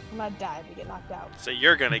 I'm gonna die if I get knocked out. So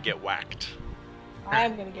you're gonna get whacked. I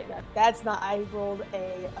am gonna get knocked. That's not. I rolled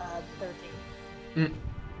a 13.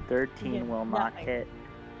 13 Yeah, will not nothing. hit.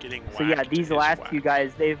 Getting whacked. So yeah, these is last whacked. few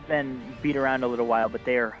guys, they've been beat around a little while, but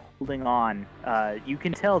they are holding on. You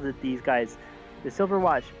can tell that these guys, the Silver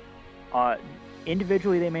Watch,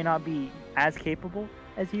 individually they may not be as capable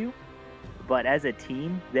as you, but as a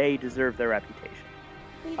team, they deserve their reputation.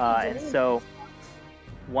 And so,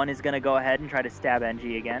 one is going to go ahead and try to stab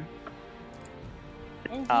NG again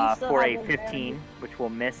for a 15, which will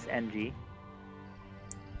miss NG.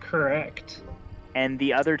 Correct. And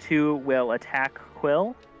the other two will attack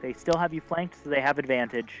Quill. They still have you flanked, so they have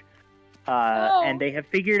advantage. And they have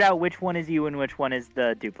figured out which one is you and which one is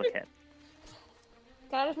the duplicate.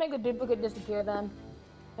 Can I just make the duplicate disappear then?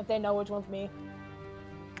 If they know which one's me.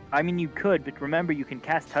 I mean, you could, but remember, you can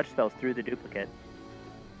cast touch spells through the duplicate.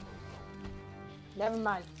 Never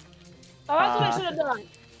mind. Oh, that's what I should have done.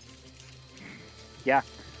 Yeah.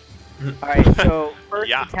 Alright, so first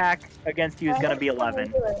Yeah. attack against you is going to be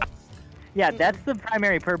 11. Yeah, that's the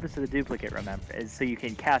primary purpose of the duplicate, remember, is so you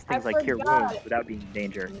can cast things I like Cure forgot. Wounds without being in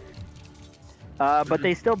danger. But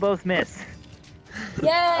they still both miss,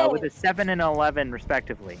 Yay! with a 7 and 11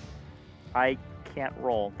 respectively. I can't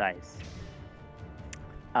roll dice.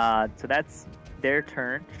 So that's their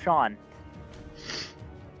turn. Sean.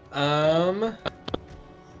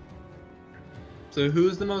 So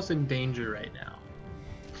who's the most in danger right now?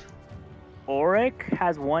 Auric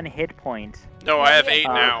has 1 hit point. No, I have 8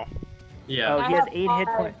 Uh, now. Yeah. Oh, I he has have 8 hit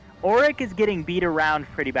 5. points. Auric is getting beat around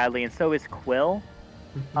pretty badly, and so is Quill.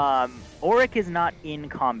 Auric is not in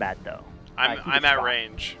combat, though. I'm he was at shot.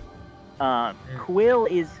 range. Quill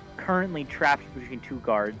is currently trapped between 2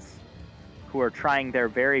 guards who are trying their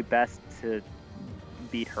very best to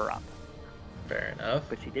beat her up, Fair enough.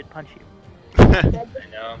 but she did punch you. I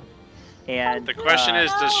know. And The question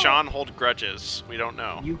is, does No. Sean hold grudges? We don't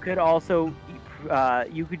know. you could also,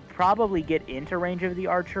 you could probably get into range of the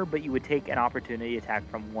archer, but you would take an opportunity attack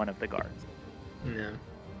from one of the guards. Yeah.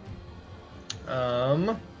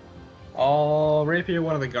 I'll rapier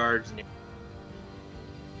one of the guards.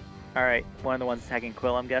 All right, one of the ones attacking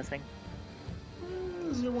Quill, I'm guessing.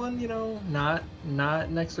 Is there one, not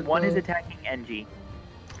next to One is Quill? attacking NG.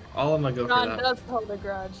 All of them go for Ron that. does hold a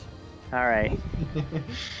grudge. All right.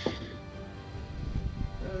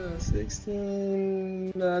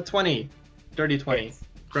 16, 20. Dirty 20. Hits.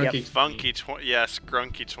 Grunky. Yep. Funky 20. Yes,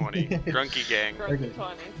 Grunky 20. Grunky gang. Okay.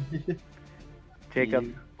 20.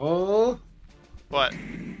 Jacob, Oh. What?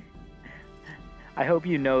 I hope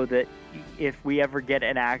you know that if we ever get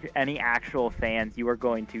any actual fans, you are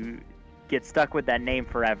going to get stuck with that name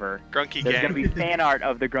forever. Grunky There's going to gang. be fan art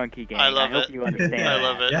of the Grunky Gang. I love hope it. you understand. I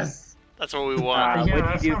love it. Yes. That's what we want. Yeah, what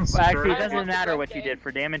that you do, sounds actually, great. it doesn't I want the matter Grunky what you Gang. did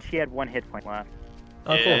for damage. She had 1 hit point left.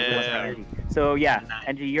 Oh, cool. Yeah. So yeah, Nice.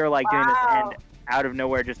 and you're like doing this, Wow. and out of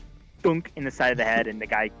nowhere, just thunk in the side of the head, and the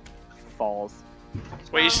guy falls.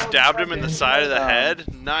 Wait, you stabbed him in the side of the Um, head?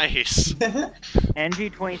 Nice.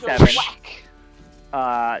 NG27.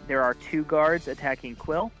 Whack. There are 2 guards attacking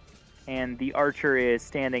Quill, and the archer is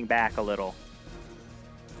standing back a little.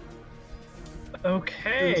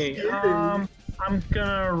 Okay. I'm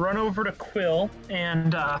gonna run over to Quill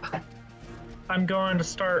and I'm going to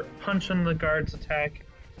start punching the guard's attack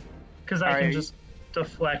because I Are can you- just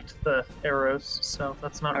deflect the arrows, so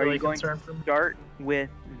that's not Are really you a going concern to for me. start with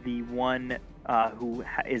the one who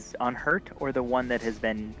is unhurt, or the one that has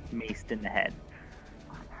been maced in the head?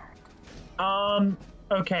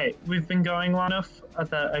 Okay, we've been going long enough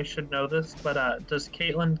that I should know this, but does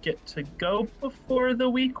Caitlin get to go before the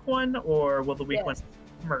weak one, or will the weak Yes. one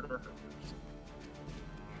murder her first?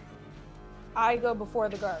 I go before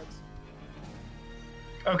the guards.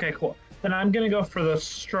 Okay, cool. Then I'm gonna go for the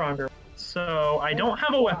stronger. So I don't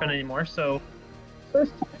have a weapon anymore. So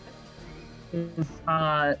first is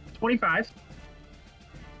 25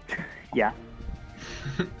 Yeah.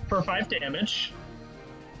 for 5 damage.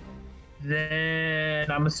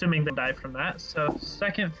 Then I'm assuming they die from that. So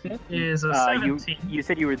second hit is a 17. You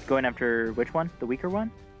said you were going after which one? The weaker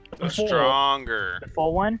one? The stronger. The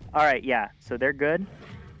full one? All right, yeah. So they're good.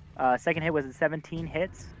 Second hit was a 17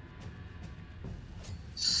 hits.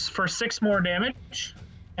 For 6 more damage.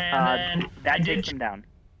 And then that takes them down.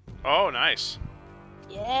 Oh, nice.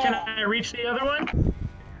 Yeah. Can I reach the other one?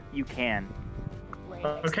 You can.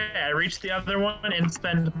 Okay, I reach the other one and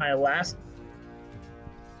spend my last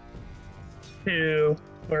to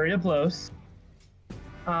flurry of blows.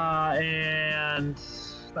 And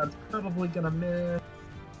that's probably gonna miss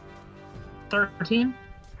 13.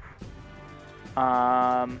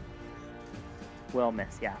 Will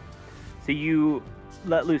miss, yeah. So you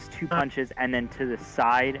let loose 2 punches and then to the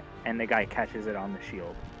side, and the guy catches it on the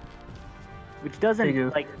shield. Which doesn't,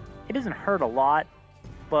 like, it doesn't hurt a lot,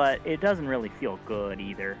 but it doesn't really feel good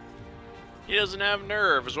either. He doesn't have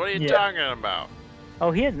nerves. What are you talking about?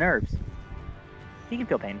 Oh, he has nerves. He can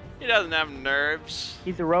feel pain. He doesn't have nerves.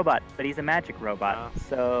 He's a robot, but he's a magic robot,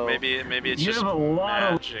 so... Maybe it's You just have a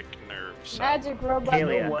lot magic nerves. Magic robot.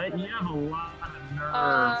 Kalia. You know what? You have a lot of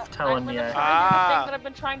nerve telling I'm me gonna that. try to do the thing that I've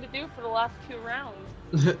been trying to do for the last 2 rounds.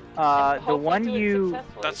 the Hopefully one do it you...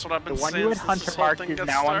 successfully. That's what I've been The one saying you had since Hunter this whole marked thing is got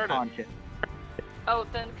now started. unconscious. Oh,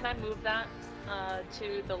 then can I move that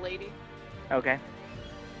to the lady? Okay.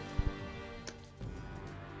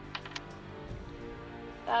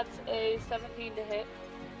 That's a 17 to hit.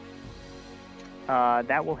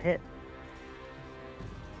 That will hit.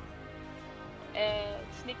 And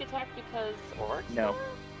sneak attack because Orc? No.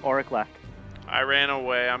 Auric left. I ran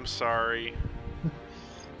away. I'm sorry.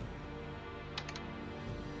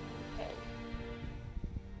 Okay.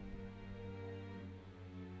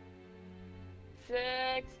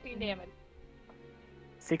 16 damage.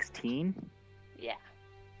 16? Yeah.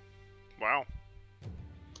 Wow.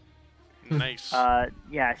 Nice.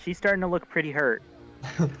 Yeah, she's starting to look pretty hurt.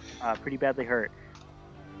 Pretty badly hurt.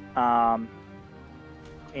 And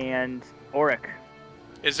Auric.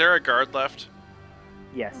 Is there a guard left?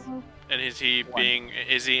 Yes. And is he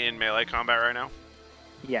in melee combat right now?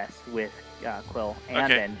 Yes, with Quill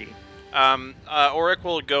and Okay. Envy. Auric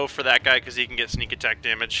will go for that guy because he can get sneak attack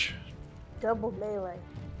damage Double melee.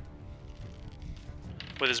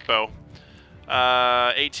 with his bow.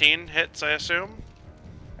 18 hits, I assume?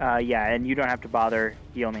 Yeah, and you don't have to bother.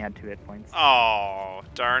 He only had 2 hit points. Oh,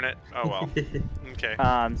 darn it. Oh well. Okay.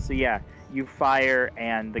 So yeah, you fire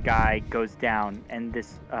and the guy goes down, and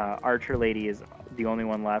this archer lady is the only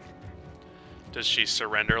one left. Does she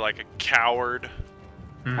surrender like a coward?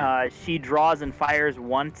 She draws and fires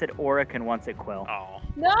once at Auric and once at Quill. Oh.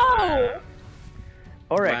 No!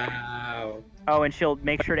 Auric. Wow. Oh, and she'll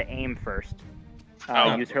make sure to aim first.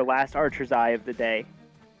 Use her last archer's eye of the day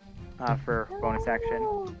for bonus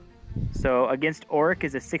action. So against Auric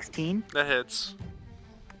is a 16. That hits.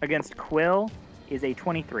 Against Quill is a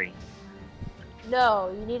 23.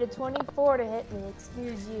 No, you need a 24 to hit me.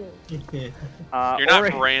 Excuse you. You're not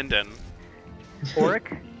Auric, Brandon.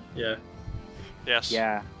 Auric? Yeah. Yes.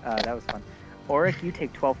 Yeah, that was fun. Auric, you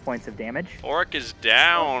take 12 points of damage. Auric is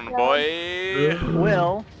down, boy.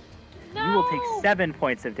 Quill, No! you will take 7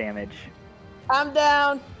 points of damage. I'm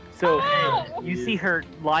down. So Oh! you see her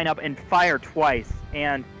line up and fire twice,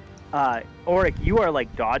 and Auric, you are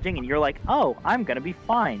like dodging, and you're like, "Oh, I'm gonna be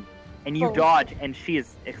fine," and you Oh. dodge, and she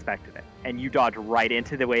has expected it, and you dodge right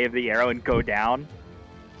into the way of the arrow and go down.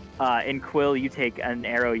 And Quill, you take an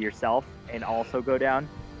arrow yourself and also go down,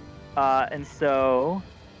 and so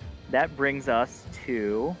that brings us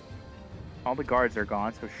to all the guards are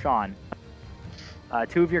gone. So Sean,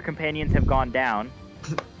 2 of your companions have gone down,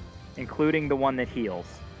 including the one that heals.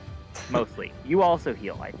 Mostly. You also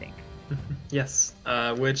heal, I think. Yes.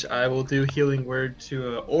 Which I will do healing word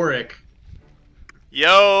to Auric.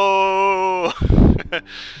 Yo!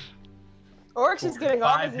 Orcs is getting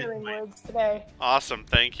all the 5 hit healing points. words today. Awesome,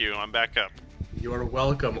 thank you. I'm back up. You're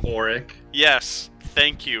welcome, Auric. Yes,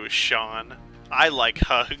 thank you, Sean. I like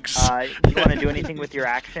hugs. You want to do anything with your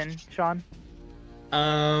action, Sean?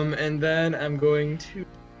 And then I'm going to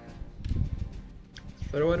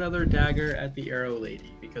throw another dagger at the arrow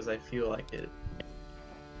lady because I feel like it.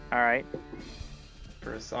 All right.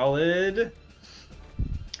 For a solid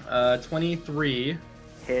 23.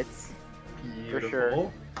 Hits. Beautiful.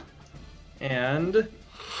 sure. And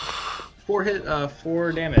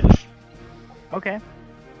 4 damage. Okay.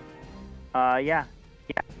 Yeah.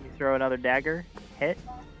 You throw another dagger. Hit.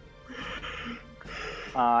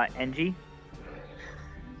 NG.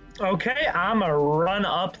 Okay, I'm gonna run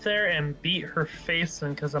up there and beat her face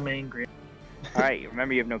in because I'm angry. All right,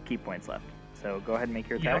 remember you have no key points left, so go ahead and make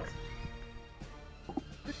your Yep. attacks.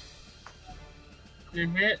 You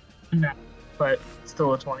hit? No, but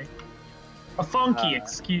still a 20. A funky, Uh,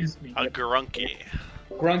 excuse me. A grunky.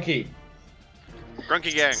 Grunky.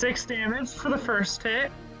 Grunky gang. 6 damage for the first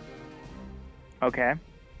hit, Okay.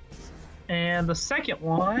 and the second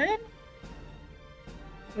one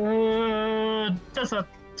does a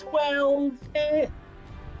 12 hit.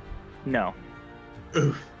 No.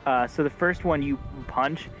 Oof. So the first one you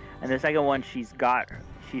punch, and the second one she's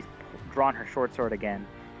drawn her short sword again,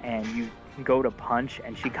 and you go to punch,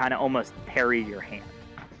 and she kind of almost parried your hand.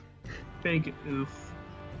 Big oof.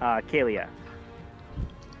 Kalia.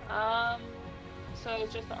 So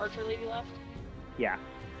it's just the archer lady left? Yeah,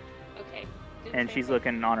 Okay. and she's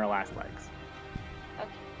looking on her last legs.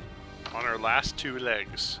 Okay. On her last 2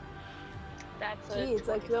 legs. That's Gee, it's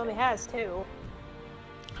like she only has 2.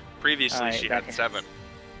 Previously, Alright, she that had hits. 7.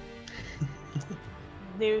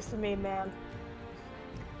 News to me, man.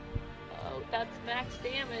 Oh, that's max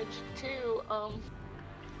damage too. Oh.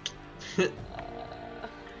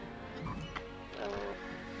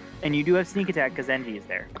 And you do have sneak attack because NG is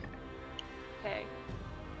there. Okay.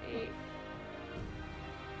 8.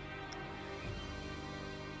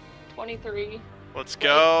 23. Let's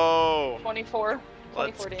go. 24. 24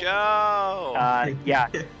 Let's damage. go. Yeah.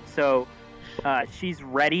 So she's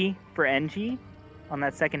ready for NG on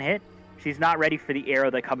that second hit. She's not ready for the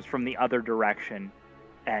arrow that comes from the other direction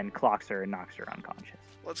and clocks her and knocks her unconscious.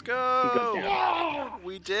 Let's He goes go. down. Yeah!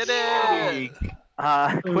 We did it.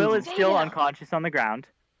 Quill is still Damn. unconscious on the ground.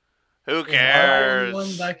 Who One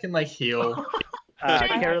cares? that can like heal.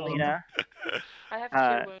 Carolina I have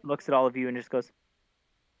to wound. looks at all of you and just goes,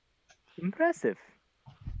 "Impressive.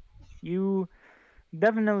 You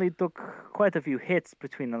definitely took quite a few hits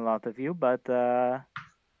between a lot of you, but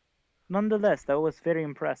nonetheless, that was very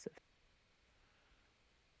impressive."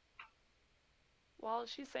 While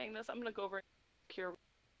she's saying this, I'm gonna go over and cure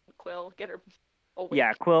Quill, get her awake.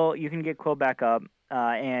 Yeah, Quill, you can get Quill back up,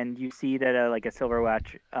 and you see that like a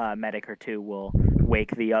Silverwatch medic or two will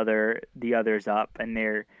wake the others up, and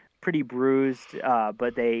they're pretty bruised,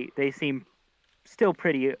 but they seem still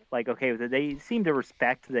pretty like okay with it. They seem to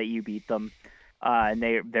respect that you beat them, and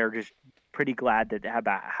they're just pretty glad that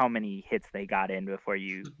about how many hits they got in before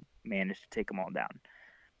you managed to take them all down,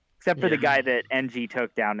 except for the Yeah. guy that NG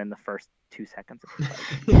took down in the first 2 seconds of the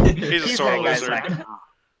fight. He's a He's sore that guy's loser. like-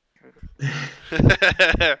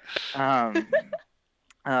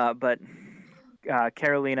 But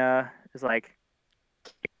Carolina is like,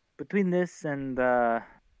 between this and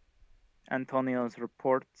Antonio's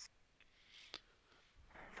reports,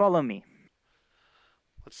 follow me.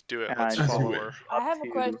 Let's do it. Let's just follow do it. her. I have a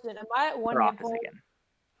to question. Am I at 1 her hit office point?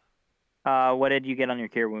 again. What did you get on your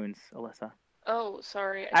cure wounds, Alyssa? Oh,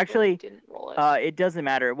 sorry. Actually, didn't roll it. It doesn't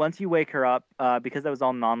matter. Once you wake her up, because that was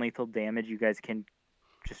all non-lethal damage, you guys can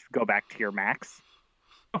just go back to your max.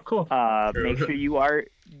 Oh, cool. Make sure you are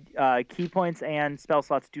key points and spell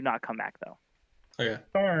slots do not come back though, Okay.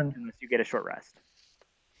 Darn. unless you get a short rest.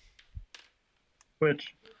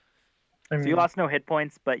 Which. I So you lost no hit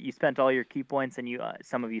points, but you spent all your key points, and you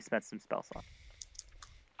some of you spent some spell slots.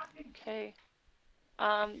 Okay.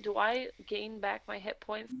 Do I gain back my hit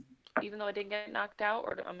points even though I didn't get knocked out,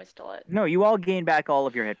 or am I still at? No, you all gain back all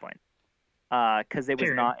of your hit points. Because it was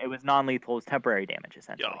Period. it was non-lethal, it was temporary damage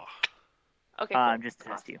essentially. Yeah. Okay. Cool. Just to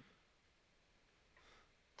test you.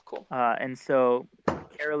 Cool. And so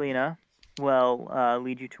Carolina will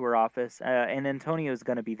lead you to her office, and Antonio's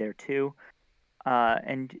going to be there too.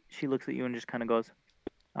 And she looks at you and just kind of goes,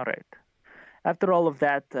 "All right. After all of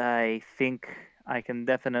that, I think I can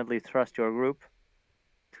definitely trust your group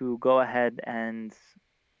to go ahead and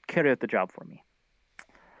carry out the job for me.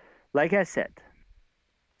 Like I said,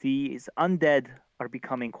 these undead are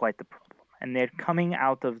becoming quite the problem, and they're coming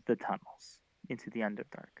out of the tunnels into the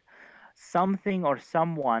Underdark. Something or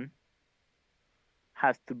someone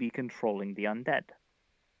has to be controlling the undead.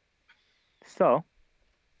 So,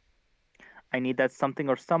 I need that something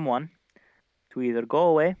or someone to either go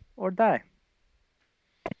away or die.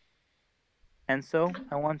 And so,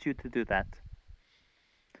 I want you to do that.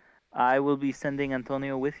 I will be sending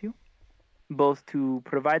Antonio with you, both to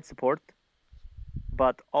provide support,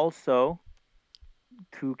 but also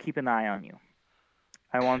to keep an eye on you.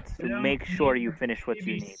 I want to make sure you finish what you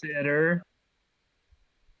need. Babysitter.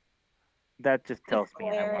 That just tells me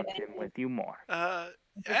I Declare want it. him with you more.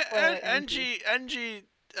 NG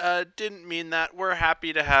didn't mean that. We're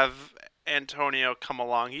happy to have Antonio come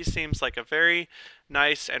along. He seems like a very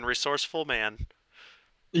nice and resourceful man.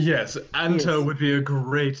 Yes, Anta Yes. would be a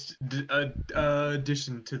great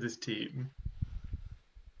addition to this team.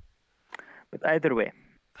 But either way,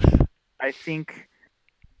 I think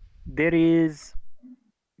there is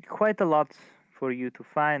quite a lot for you to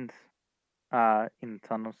find in the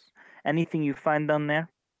tunnels. Anything you find down there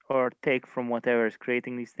or take from whatever is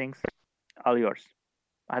creating these things, all yours.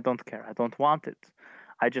 I don't care. I don't want it.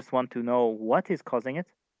 I just want to know what is causing it,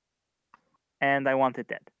 and I want it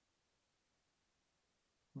dead.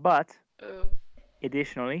 But Oh.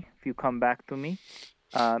 additionally, if you come back to me,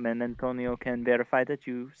 and Antonio can verify that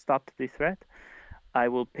you stopped the threat, I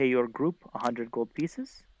will pay your group 100 gold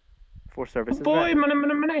pieces for services. Boy,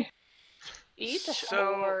 money. Each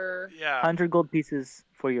So, or yeah. 100 gold pieces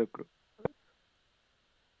for your group.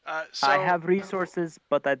 So I have resources,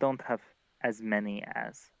 but I don't have as many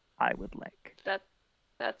as I would like.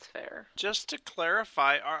 that's fair. just to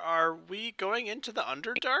clarify, are we going into the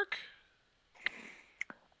Underdark?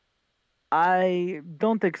 I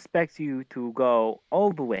don't expect you to go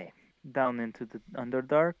all the way down into the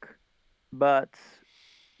Underdark, but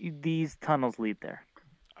these tunnels lead there.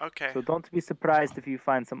 Okay. So don't be surprised if you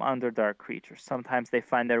find some Underdark creatures. Sometimes they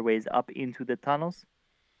find their ways up into the tunnels,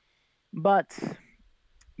 but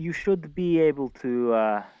you should be able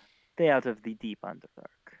to stay out of the deep Underdark.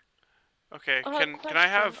 Okay. Can I Question.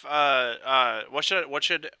 have what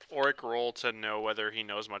should Auric roll to know whether he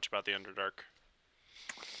knows much about the Underdark?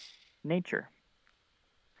 Nature.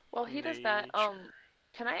 Well, he does that. Nature.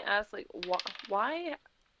 Can I ask, like, why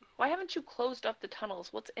haven't you closed up the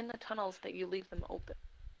tunnels? What's in the tunnels that you leave them open?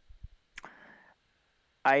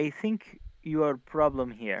 I think your problem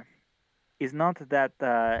here is not that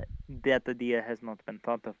that idea has not been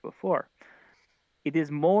thought of before. It is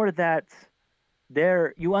more that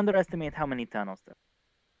you underestimate how many tunnels there are.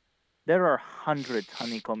 There are hundreds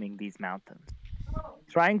honeycombing these mountains.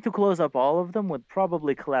 Trying to close up all of them would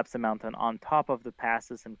probably collapse the mountain on top of the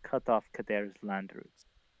passes and cut off Kader's land routes.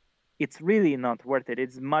 It's really not worth it.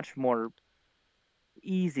 It's much more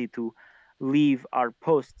easy to leave our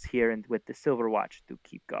posts here and with the Silver Watch to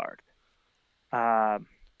keep guard.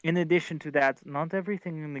 In addition to that, not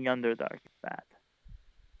everything in the Underdark is bad.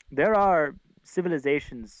 There are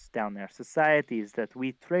civilizations down there, societies that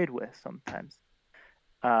we trade with sometimes.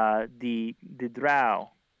 The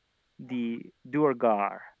Drow, the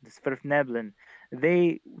Duergar, the Sverfneblin,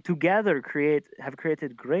 they together have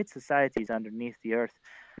created great societies underneath the earth.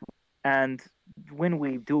 And when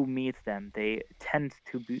we do meet them, they tend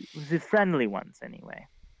to be the friendly ones anyway,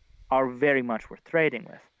 are very much worth trading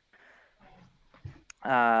with.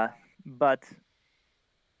 But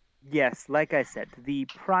yes, like I said, the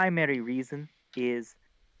primary reason is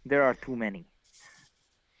there are too many.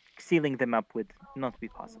 Sealing them up would not be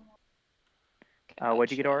possible. What'd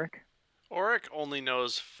you get, Auric? Auric only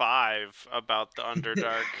knows 5 about the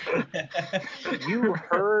Underdark. You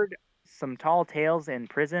heard some tall tales in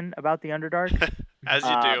prison about the Underdark. As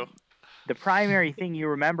you do. The primary thing you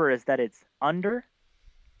remember is that it's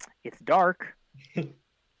it's dark,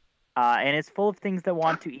 and it's full of things that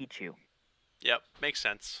want to eat you. Yep, makes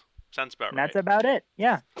sense. Sounds about And right. that's about it.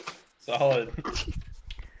 Yeah. Solid.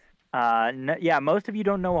 Yeah, most of you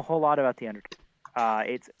don't know a whole lot about the Underdark.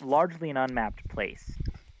 It's largely an unmapped place,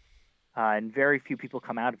 and very few people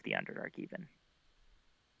come out of the Underdark even.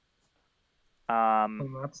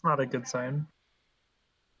 Well, that's not a good sign.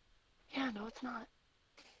 Yeah, no, it's not.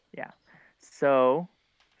 Yeah. So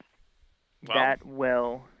Well. that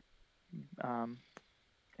will.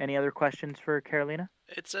 Any other questions for Carolina?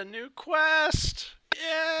 It's a new quest!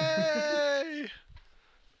 Yay!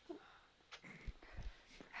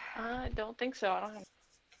 I don't think so. I don't have.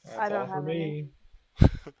 I don't have any.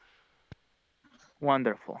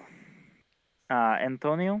 Wonderful.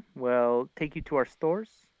 Antonio will take you to our stores.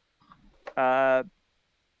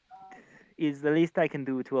 Is the least I can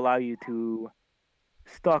do to allow you to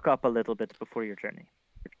stock up a little bit before your journey.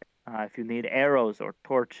 If you need arrows or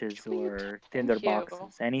torches Sweet. or tinder Thank you.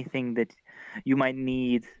 boxes, anything that you might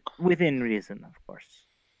need within reason, of course.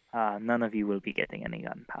 None of you will be getting any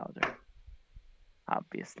gunpowder,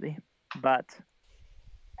 obviously. But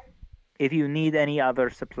if you need any other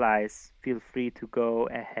supplies, feel free to go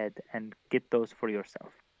ahead and get those for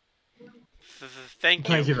yourself. Thank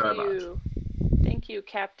you. Thank you very much. Thank you,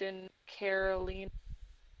 Captain Caroline.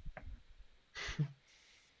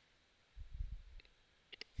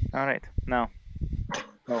 All right, now,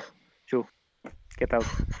 go, shoo, get out.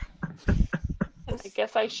 I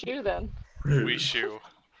guess I shoe then. We shoe.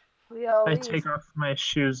 We all I leave. take off my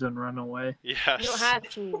shoes and run away. You Yes. don't have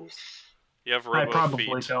shoes. You have I robo probably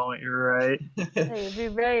feet. don't. You're right. Hey, it'd be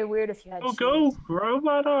very weird if you had Oh, shoes. go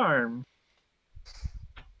robot arm.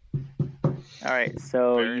 All right,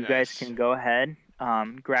 so Very you guys nice. can go ahead,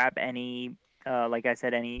 grab any, like I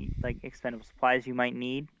said, any like expendable supplies you might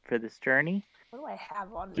need for this journey. What do I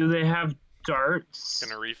have on me? Do they have darts?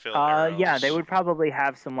 Gonna refill arrows. Yeah, they would probably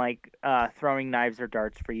have some like throwing knives or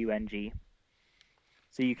darts for you, NG.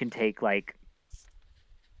 So you can take like,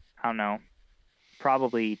 I don't know,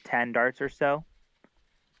 probably 10 darts or so.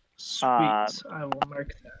 Sweet. I will mark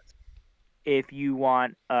that. If you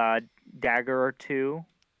want a dagger or two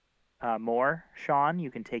more, Sean,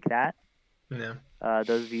 you can take that. Yeah.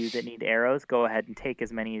 Those of you that need arrows, go ahead and take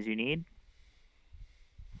as many as you need.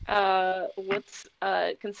 What's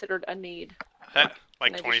considered a need? Like Can I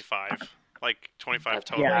just- 25. Like 25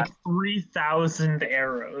 total. Yeah. Like 3,000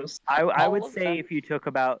 arrows. I All would of say them? if you took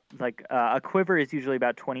about like a quiver is usually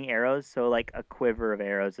about 20 arrows, so like a quiver of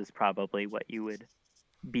arrows is probably what you would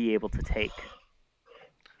be able to take.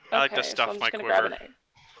 I like to Okay, so stuff I'm my just gonna grab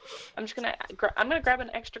quiver. I'm gonna grab an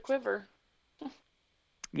extra quiver.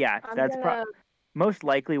 Yeah, I'm that's gonna... most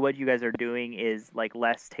likely what you guys are doing is like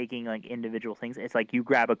less taking like individual things. It's like you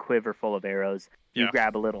grab a quiver full of arrows, you Yeah.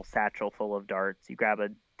 grab a little satchel full of darts, you grab a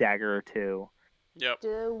dagger or two. Yep.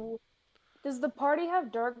 Does the party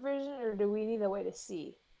have dark vision, or do we need a way to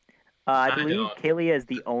see? I I believe don't. Kalia is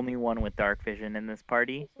the only one with dark vision in this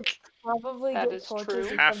party. Probably That get is torches true. or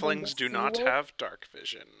something Halflings to do see not with. have dark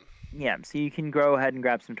vision. Yeah, so you can go ahead and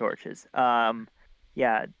grab some torches.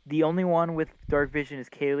 Yeah, the only one with dark vision is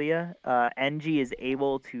Kalia. NG is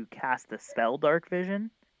able to cast the spell dark vision,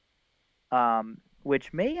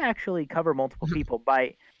 which may actually cover multiple people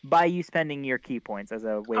by you spending your key points as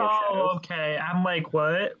a way of Oh, shadows. okay. I'm like,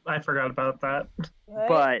 what? I forgot about that.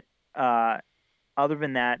 Right? But other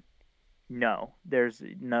than that, no. There's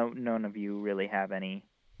none of you really have any.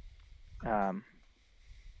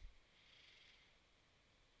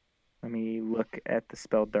 Let me look at the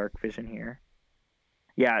spell dark vision here.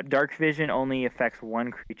 Yeah, dark vision only affects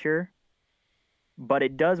one creature, but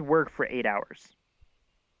it does work for 8 hours.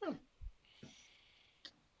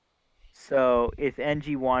 So if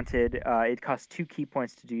NG wanted, it costs 2 key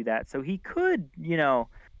points to do that. So he could,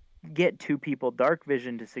 get 2 people dark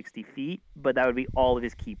vision to 60 feet, but that would be all of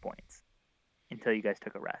his key points until you guys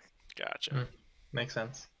took a rest. Gotcha. Makes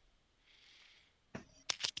sense.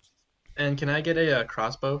 And can I get a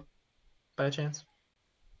crossbow by chance?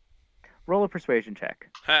 Roll a persuasion check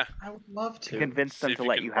Huh. I would love to to. convince them See if to you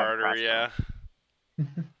let can you have a barter, crossbow.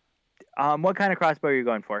 yeah. What kind of crossbow are you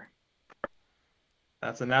going for?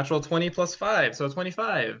 That's a natural 20 plus 5, so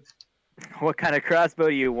 25. What kind of crossbow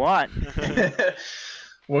do you want?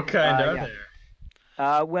 What kind are yeah.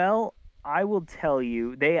 there? Well, I will tell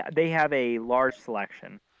you, they have a large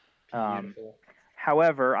selection. Beautiful.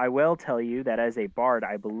 However, I will tell you that as a bard,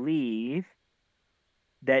 I believe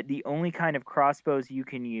that the only kind of crossbows you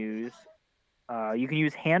can use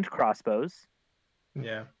hand crossbows,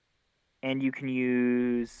 Yeah. and you can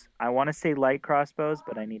use, I want to say light crossbows,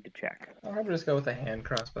 but I need to check. I'll just go with a hand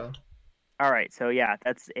crossbow. All right, so yeah,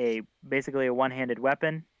 that's basically a one-handed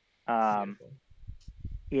weapon. Beautiful.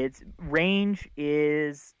 Its range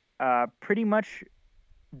is pretty much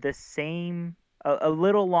the same, a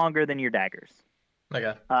little longer than your daggers.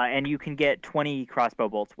 Okay. And you can get 20 crossbow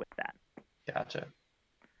bolts with that. Gotcha.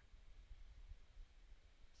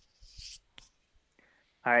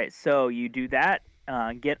 All right, so you do that,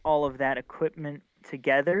 get all of that equipment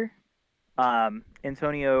together.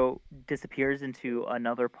 Antonio disappears into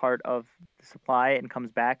another part of the supply and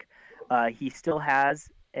comes back. He still has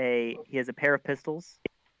a pair of pistols,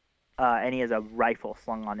 and he has a rifle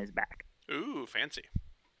slung on his back. Ooh, fancy.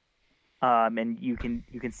 And you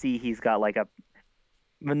can see he's got like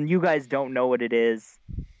when you guys don't know what it is,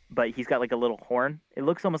 but he's got like a little horn. It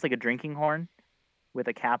looks almost like a drinking horn with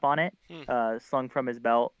a cap on it, slung from his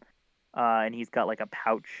belt. And he's got like a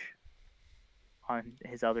pouch on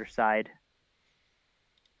his other side.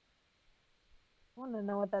 I want to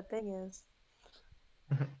know what that thing is.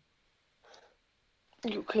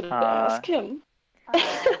 You could ask him.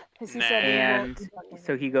 'Cause he said he And won't-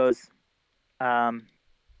 so he goes,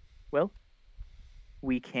 well,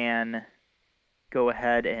 we can go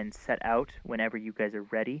ahead and set out whenever you guys are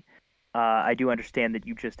ready. I do understand that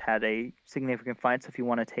you just had a significant fight, so if you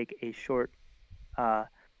want to take a short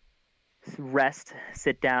rest,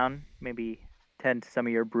 sit down, maybe tend to some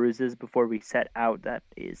of your bruises before we set out, that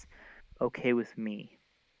is okay with me.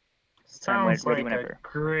 Sounds ready like a whenever.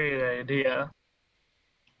 great idea.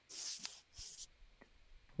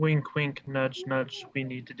 Wink, wink, nudge, nudge. We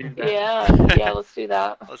need to do that. Yeah, let's do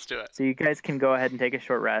that. Let's do it. So you guys can go ahead and take a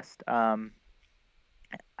short rest.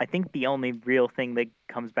 I think the only real thing that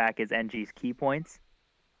comes back is NG's key points.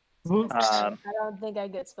 Whoops. Um, I don't think I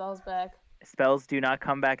get spells back. Spells do not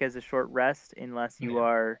come back as a short rest unless you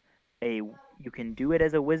are you can do it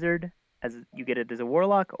as a wizard, as you get it as a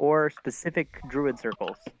warlock, or specific druid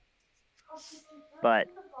circles. But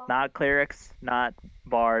not clerics, not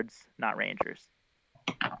bards, not rangers.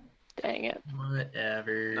 Dang it.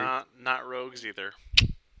 Whatever. Not rogues either.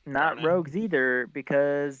 Not Darn it. rogues either,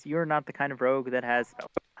 because you're not the kind of rogue that has spell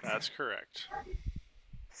slots. That's correct.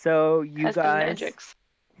 So you Has the guys magics.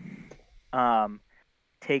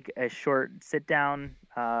 take a short sit down,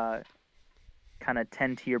 kind of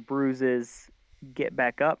tend to your bruises, get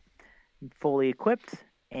back up, fully equipped,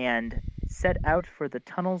 and set out for the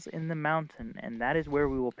tunnels in the mountain. And that is where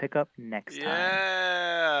we will pick up next time.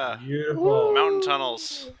 Yeah. Beautiful. Mountain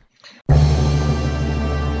tunnels.